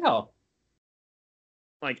cash cow.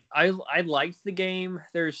 Like, I liked the game.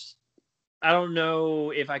 I don't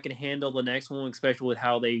know if I can handle the next one, especially with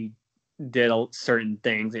how they did certain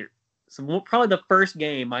things. So probably the first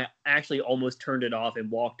game, I actually almost turned it off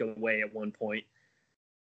and walked away at one point.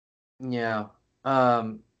 Yeah.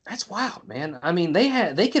 That's wild, man. I mean,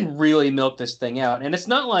 they can really milk this thing out, and it's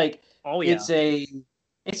not like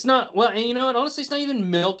it's not, well, and you know what? Honestly, it's not even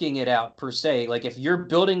milking it out per se. Like, if you're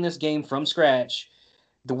building this game from scratch,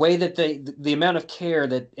 the way that the amount of care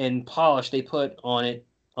that and polish they put on it,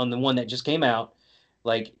 on the one that just came out,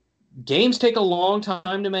 like, games take a long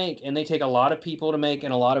time to make, and they take a lot of people to make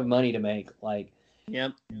and a lot of money to make. Like,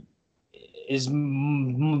 yep. As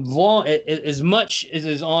long as much as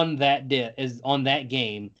is on that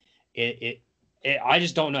game, I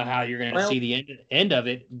just don't know how you're going to see the end of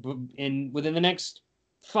it within the next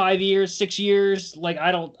 5 years, 6 years. Like,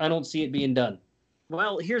 I don't see it being done.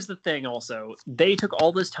 Well, here's the thing. Also, they took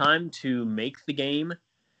all this time to make the game.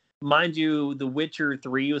 Mind you, The Witcher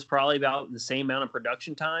 3 was probably about the same amount of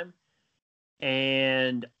production time,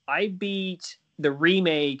 and I beat the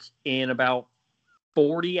remake in about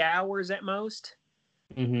 40 hours at most.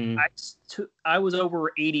 Mm-hmm. I was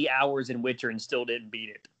over 80 hours in Witcher and still didn't beat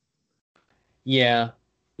it. Yeah,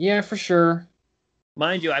 for sure.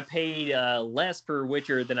 Mind you, I paid less for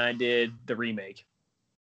Witcher than I did the remake,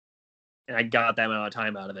 and I got that amount of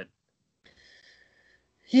time out of it.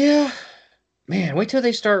 Yeah, man, wait till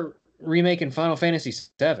they start remaking Final Fantasy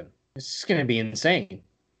VII. This is going to be insane.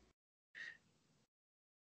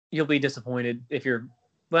 You'll be disappointed if you're...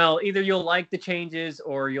 Well, either you'll like the changes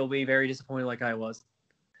or you'll be very disappointed like I was.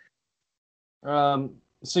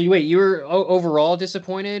 So you were overall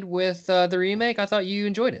disappointed with the remake? I thought you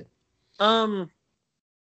enjoyed it. Don't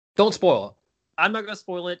spoil it. I'm not going to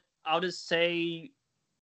spoil it. I'll just say,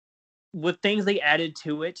 with things they added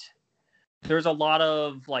to it, there's a lot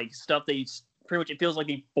of like stuff they pretty much, it feels like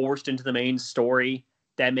they forced into the main story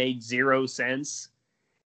that made zero sense.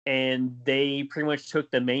 And they pretty much took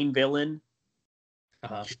the main villain,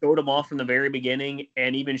 showed him off from the very beginning,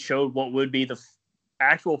 and even showed what would be the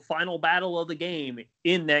actual final battle of the game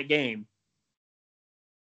in that game.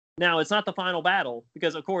 Now, it's not the final battle,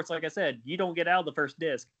 because, of course, like I said, you don't get out of the first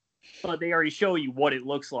disc, but they already show you what it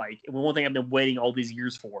looks like. And one thing I've been waiting all these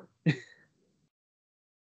years for. And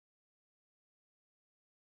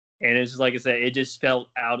it's just, like I said, it just felt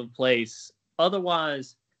out of place.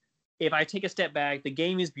 Otherwise, if I take a step back, the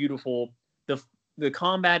game is beautiful. The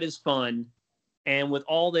combat is fun. And with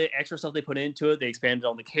all the extra stuff they put into it, they expanded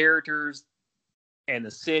on the characters and the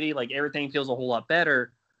city. Like, everything feels a whole lot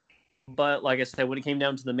better. But like I said, when it came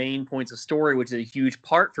down to the main points of story, which is a huge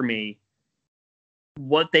part for me,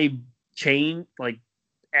 what they changed, like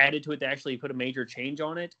added to it to actually put a major change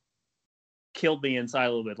on it, killed me inside a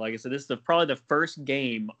little bit. Like I said, this is probably the first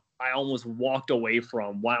game I almost walked away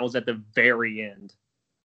from while I was at the very end.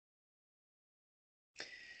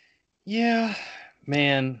 Yeah,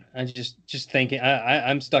 man, I just thinking,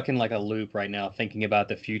 I'm stuck in like a loop right now, thinking about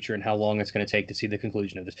the future and how long it's going to take to see the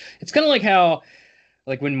conclusion of this. It's kind of like how,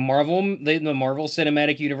 like, when the Marvel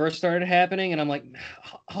Cinematic Universe started happening, and I'm like,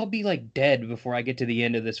 I'll be like dead before I get to the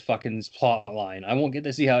end of this fucking plot line. I won't get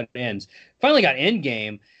to see how it ends. Finally got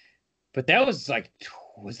Endgame, but that was like,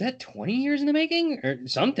 was that 20 years in the making or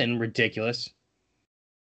something ridiculous?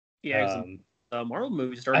 Yeah, Marvel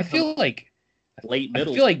movies started. I feel like late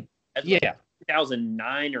middle. I feel like, yeah,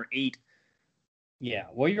 2009 or 8. Yeah,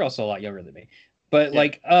 well, you're also a lot younger than me, but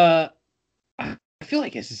I feel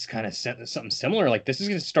like this is kind of something similar. Like this is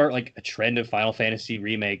going to start like a trend of Final Fantasy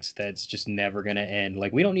remakes that's just never going to end.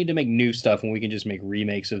 Like we don't need to make new stuff when we can just make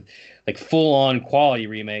remakes of like full on quality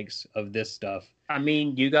remakes of this stuff. I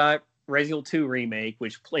mean, you got Resident Evil 2 remake,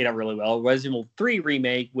 which played out really well. Resident Evil 3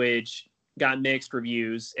 remake, which got mixed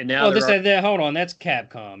reviews, and now hold on, that's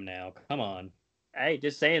Capcom now. Come on. Hey,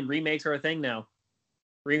 just saying, remakes are a thing now.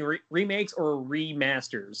 Remakes or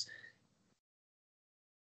remasters.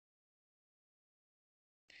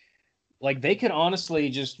 Like they could honestly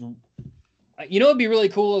just, it'd be really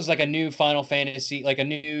cool is like a new Final Fantasy, like a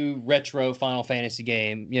new retro Final Fantasy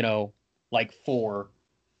game, like 4.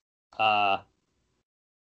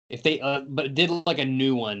 If they but did like a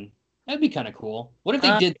new one, that'd be kind of cool. What if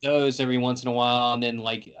they did those every once in a while, and then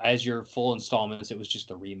like as your full installments, it was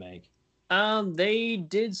just a remake? They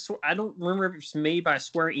did. I don't remember if it's made by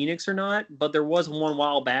Square Enix or not, but there was one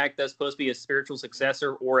while back that's supposed to be a spiritual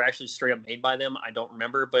successor, or actually straight up made by them. I don't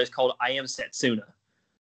remember, but it's called I Am Setsuna.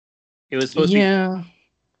 It was supposed to be. Yeah,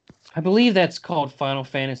 I believe that's called Final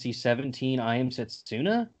Fantasy 17. I Am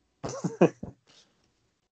Setsuna.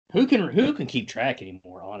 Who can keep track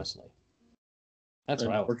anymore? Honestly, that's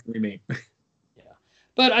what I would mean. Yeah,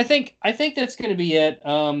 but I think that's going to be it.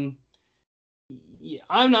 Yeah,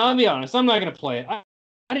 I'll be honest. I'm not going to play it.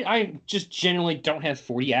 I just genuinely don't have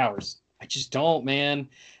 40 hours. I just don't, man.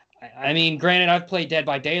 I mean, granted, I've played Dead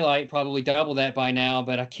by Daylight, probably double that by now,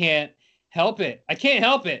 but I can't help it. I can't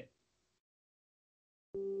help it.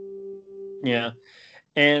 Yeah.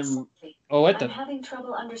 And I'm having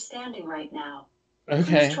trouble understanding right now.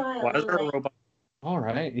 Okay. Why is there a robot? All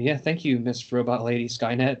right. Yeah, thank you, Miss Robot Lady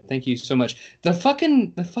Skynet. Thank you so much. The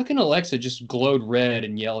fucking Alexa just glowed red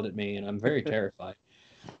and yelled at me, and I'm very terrified.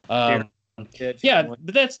 Yeah,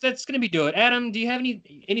 but that's gonna be do it. Adam, do you have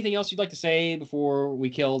anything else you'd like to say before we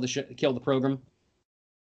kill the program?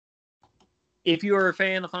 If you are a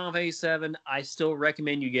fan of Final Fantasy VII, I still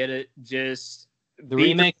recommend you get it. Just the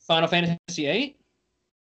remake Final Fantasy VIII?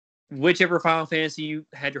 Whichever Final Fantasy you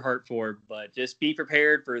had your heart for, but just be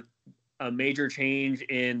prepared for a major change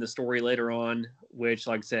in the story later on, which,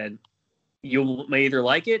 like I said, you may either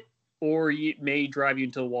like it or it may drive you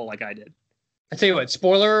into the wall like I did. I tell you what,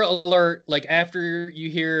 spoiler alert, like after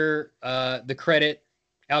you hear the credit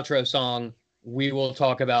outro song, we will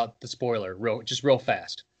talk about the spoiler real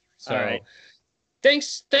fast. So, all right.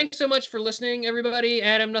 Thanks so much for listening, everybody.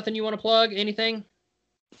 Adam, nothing you want to plug? Anything?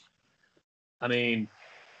 I mean,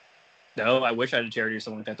 no, I wish I had a charity or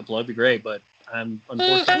something like that to plug. It'd be great, but I'm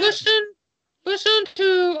unfortunately. Listen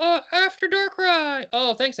to After Dark Ride.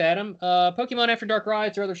 Oh, thanks, Adam. Pokemon After Dark Ride.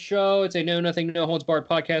 It's our other show. It's a no holds barred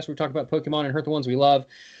podcast. We talk about Pokemon and hurt the ones we love.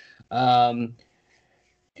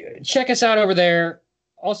 Check us out over there.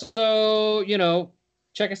 Also,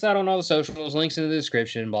 check us out on all the socials. Links in the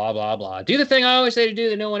description. Blah blah blah. Do the thing I always say to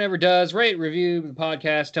do that no one ever does. Rate, review the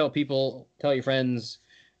podcast. Tell your friends.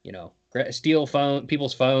 Steal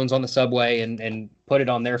people's phones on the subway and put it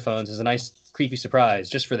on their phones as a nice creepy surprise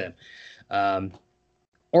just for them.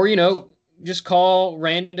 Or just call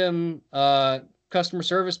random customer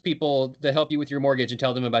service people to help you with your mortgage and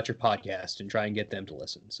tell them about your podcast and try and get them to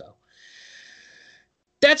listen. So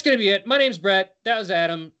that's going to be it. My name's Brett. That was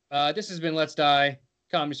Adam. This has been Let's Die.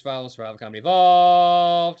 Comedy Survival Comedy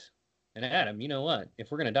Evolved. And Adam, you know what?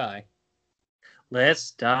 If we're going to die,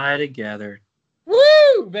 let's die together.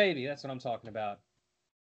 Woo, baby. That's what I'm talking about.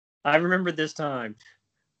 I remember this time.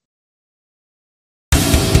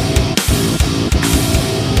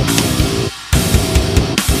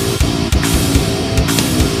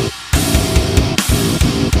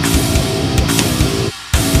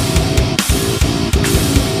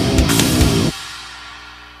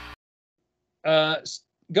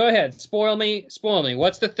 Go ahead. Spoil me.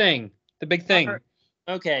 What's the thing? The big thing.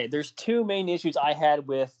 Okay, there's two main issues I had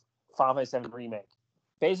with Final Fantasy VII Remake.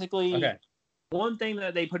 Basically, one thing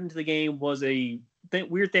that they put into the game was a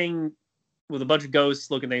weird thing with a bunch of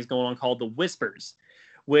ghosts-looking things going on called the Whispers,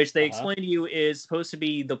 which they explain to you is supposed to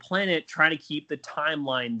be the planet trying to keep the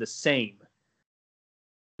timeline the same,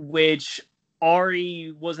 which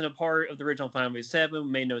already wasn't a part of the original Final Fantasy VII,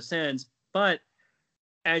 made no sense, but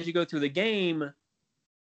as you go through the game,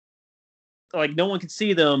 like no one could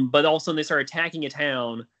see them, but all of a sudden they start attacking a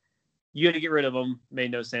town. You had to get rid of them.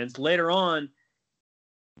 Made no sense. Later on,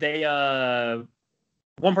 they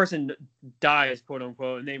one person dies, quote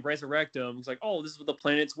unquote, and they resurrect them. It's like, oh, this is what the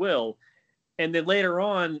planet's will. And then later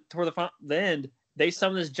on, toward the end, they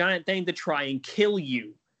summon this giant thing to try and kill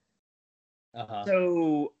you.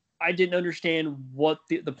 So I didn't understand what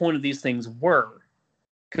the point of these things were.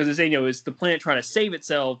 Because it's, it's the planet trying to save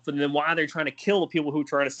itself, and then why are they trying to kill the people who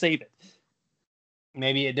try to save it?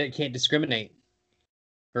 Maybe it can't discriminate,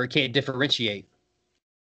 or it can't differentiate.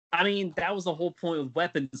 I mean, that was the whole point with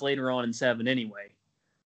weapons later on in 7 anyway.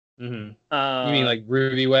 Mm-hmm. You mean like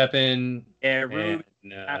Ruby weapon? Yeah, Ruby.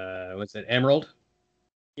 And, what's it? Emerald?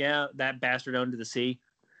 Yeah, that bastard under the sea.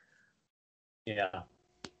 Yeah.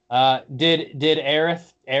 Did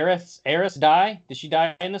Aerith die? Did she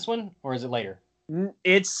die in this one, or is it later?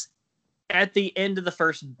 It's at the end of the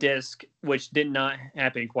first disc, which did not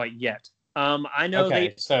happen quite yet. I know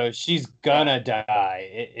so she's gonna die.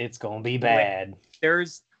 It's gonna be bad.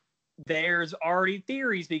 There's already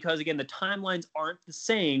theories because again the timelines aren't the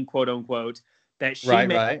same, quote unquote, that she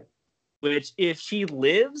right. Which if she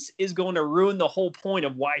lives is going to ruin the whole point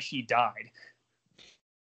of why she died.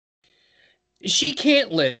 She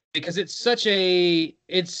can't live because it's like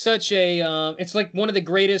one of the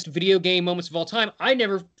greatest video game moments of all time. I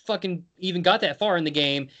never fucking even got that far in the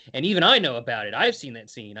game, and even I know about it. I've seen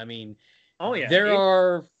that scene. I mean, oh yeah, there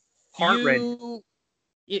are few.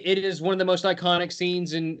 It is one of the most iconic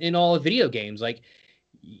scenes in all of video games. Like,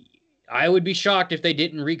 I would be shocked if they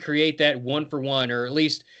didn't recreate that one for one, or at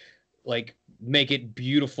least like make it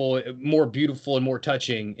beautiful, more beautiful and more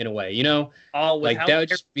touching in a way. You know, like that would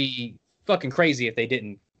just be fucking crazy if they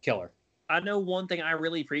didn't kill her. I know one thing I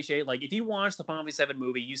really appreciate, like if you watch the Final Fantasy 7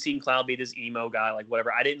 movie, you've seen Cloud be this emo guy, like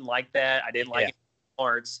whatever. I didn't like that. I didn't like it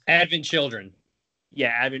parts. Advent Children.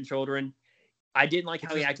 Yeah, Advent Children. I didn't like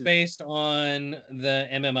how he acted. Based on the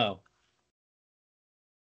MMO.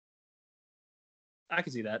 I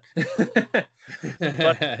can see that.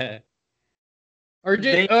 But, or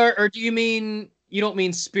do you mean, you don't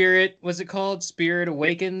mean Spirit? Was it called Spirit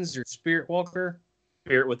Awakens or Spirit Walker?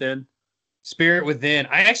 Spirit Within. Spirit Within.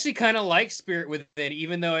 I actually kind of like Spirit Within,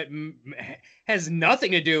 even though it has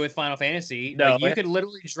nothing to do with Final Fantasy. No, like, you could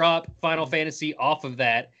literally drop Final Fantasy off of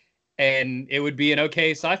that, and it would be an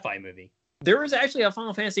okay sci-fi movie. There was actually a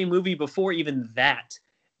Final Fantasy movie before even that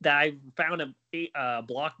I found a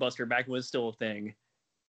Blockbuster back when it was still a thing.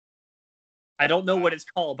 I don't know what it's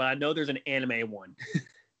called, but I know there's an anime one.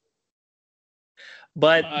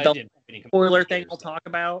 But the spoiler thing I'll talk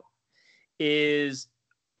about is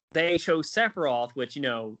they show Sephiroth, which,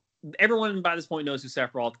 everyone by this point knows who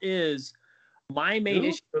Sephiroth is. My main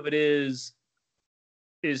issue of it is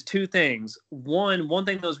two things. One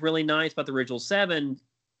thing that was really nice about the original 7,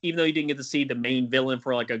 even though you didn't get to see the main villain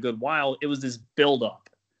for like a good while, it was this build-up.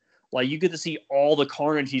 Like, you get to see all the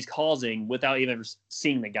carnage he's causing without even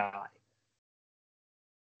seeing the guy.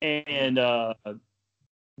 And the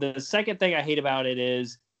second thing I hate about it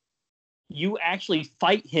is you actually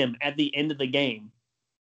fight him at the end of the game,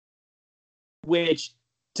 which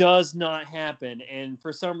does not happen. And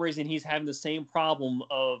for some reason, he's having the same problem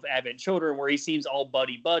of Advent Children, where he seems all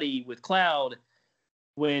buddy-buddy with Cloud,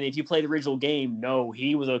 when if you play the original game, no,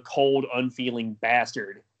 he was a cold, unfeeling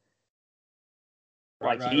bastard.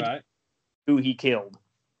 Who he killed.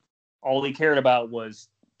 All he cared about was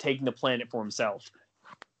taking the planet for himself.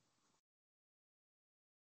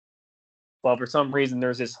 But for some reason,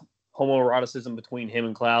 there's this homoeroticism between him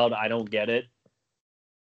and Cloud. I don't get it.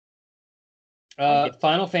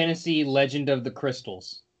 Final Fantasy Legend of the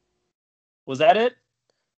Crystals. Was that it?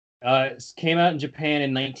 It came out in Japan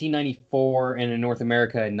in 1994 and in North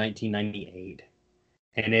America in 1998.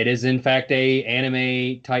 And it is, in fact, a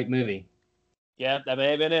anime type movie. Yeah, that may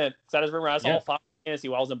have been it. Because I just remember I saw Final Fantasy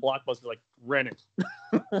while I was in Blockbuster, like, rent it.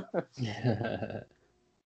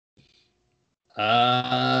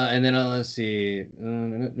 And then let's see.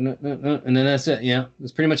 And then that's it. Yeah,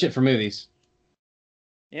 that's pretty much it for movies.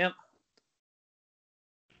 Yep.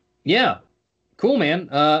 Yeah. Cool, man.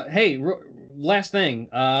 Hey, last thing.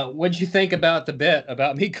 What'd you think about the bit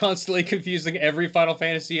about me constantly confusing every Final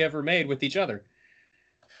Fantasy ever made with each other?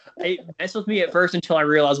 It messed with me at first until I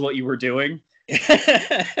realized what you were doing.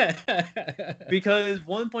 Because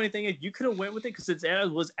one funny thing is, you could have went with it because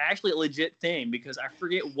it was actually a legit thing. Because I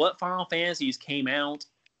forget what Final Fantasies came out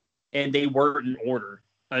and they weren't in order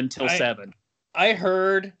until 7. I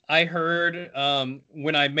heard.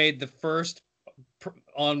 When I made the first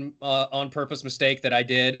on purpose mistake that I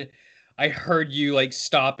did, I heard you like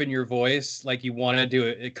stop in your voice, like you wanted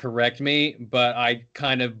to correct me, but I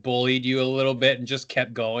kind of bullied you a little bit and just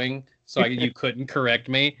kept going, so you couldn't correct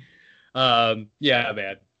me. Yeah,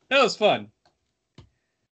 man, that was fun.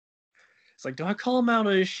 It's like, do I call him out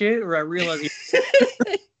on his shit, or I realize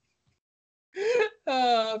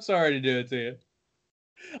I'm sorry to do it to you.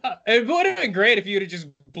 It would have been great if you would have just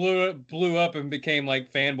blew up and became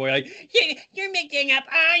like fanboy. Like, you're mixing up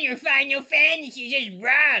all your Final Fantasies is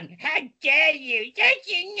wrong. How dare you? Don't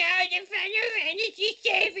you know the Final Fantasy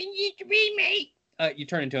VII remake? You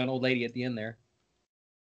turn into an old lady at the end there.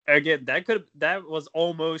 Again, that was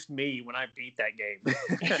almost me when I beat that game.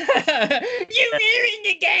 You ruined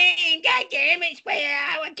the game! God damn it, Square!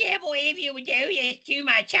 I can't believe you would do this to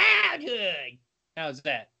my childhood. How's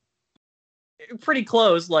that? Pretty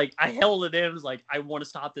close. Like, I held it in. I was like, I want to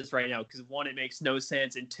stop this right now because 1, it makes no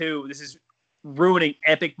sense, and 2, this is ruining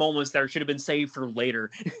epic moments that should have been saved for later.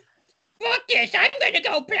 Fuck this! I'm gonna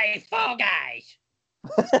go play Fall Guys.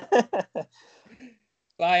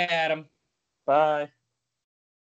 Bye, Adam. Bye.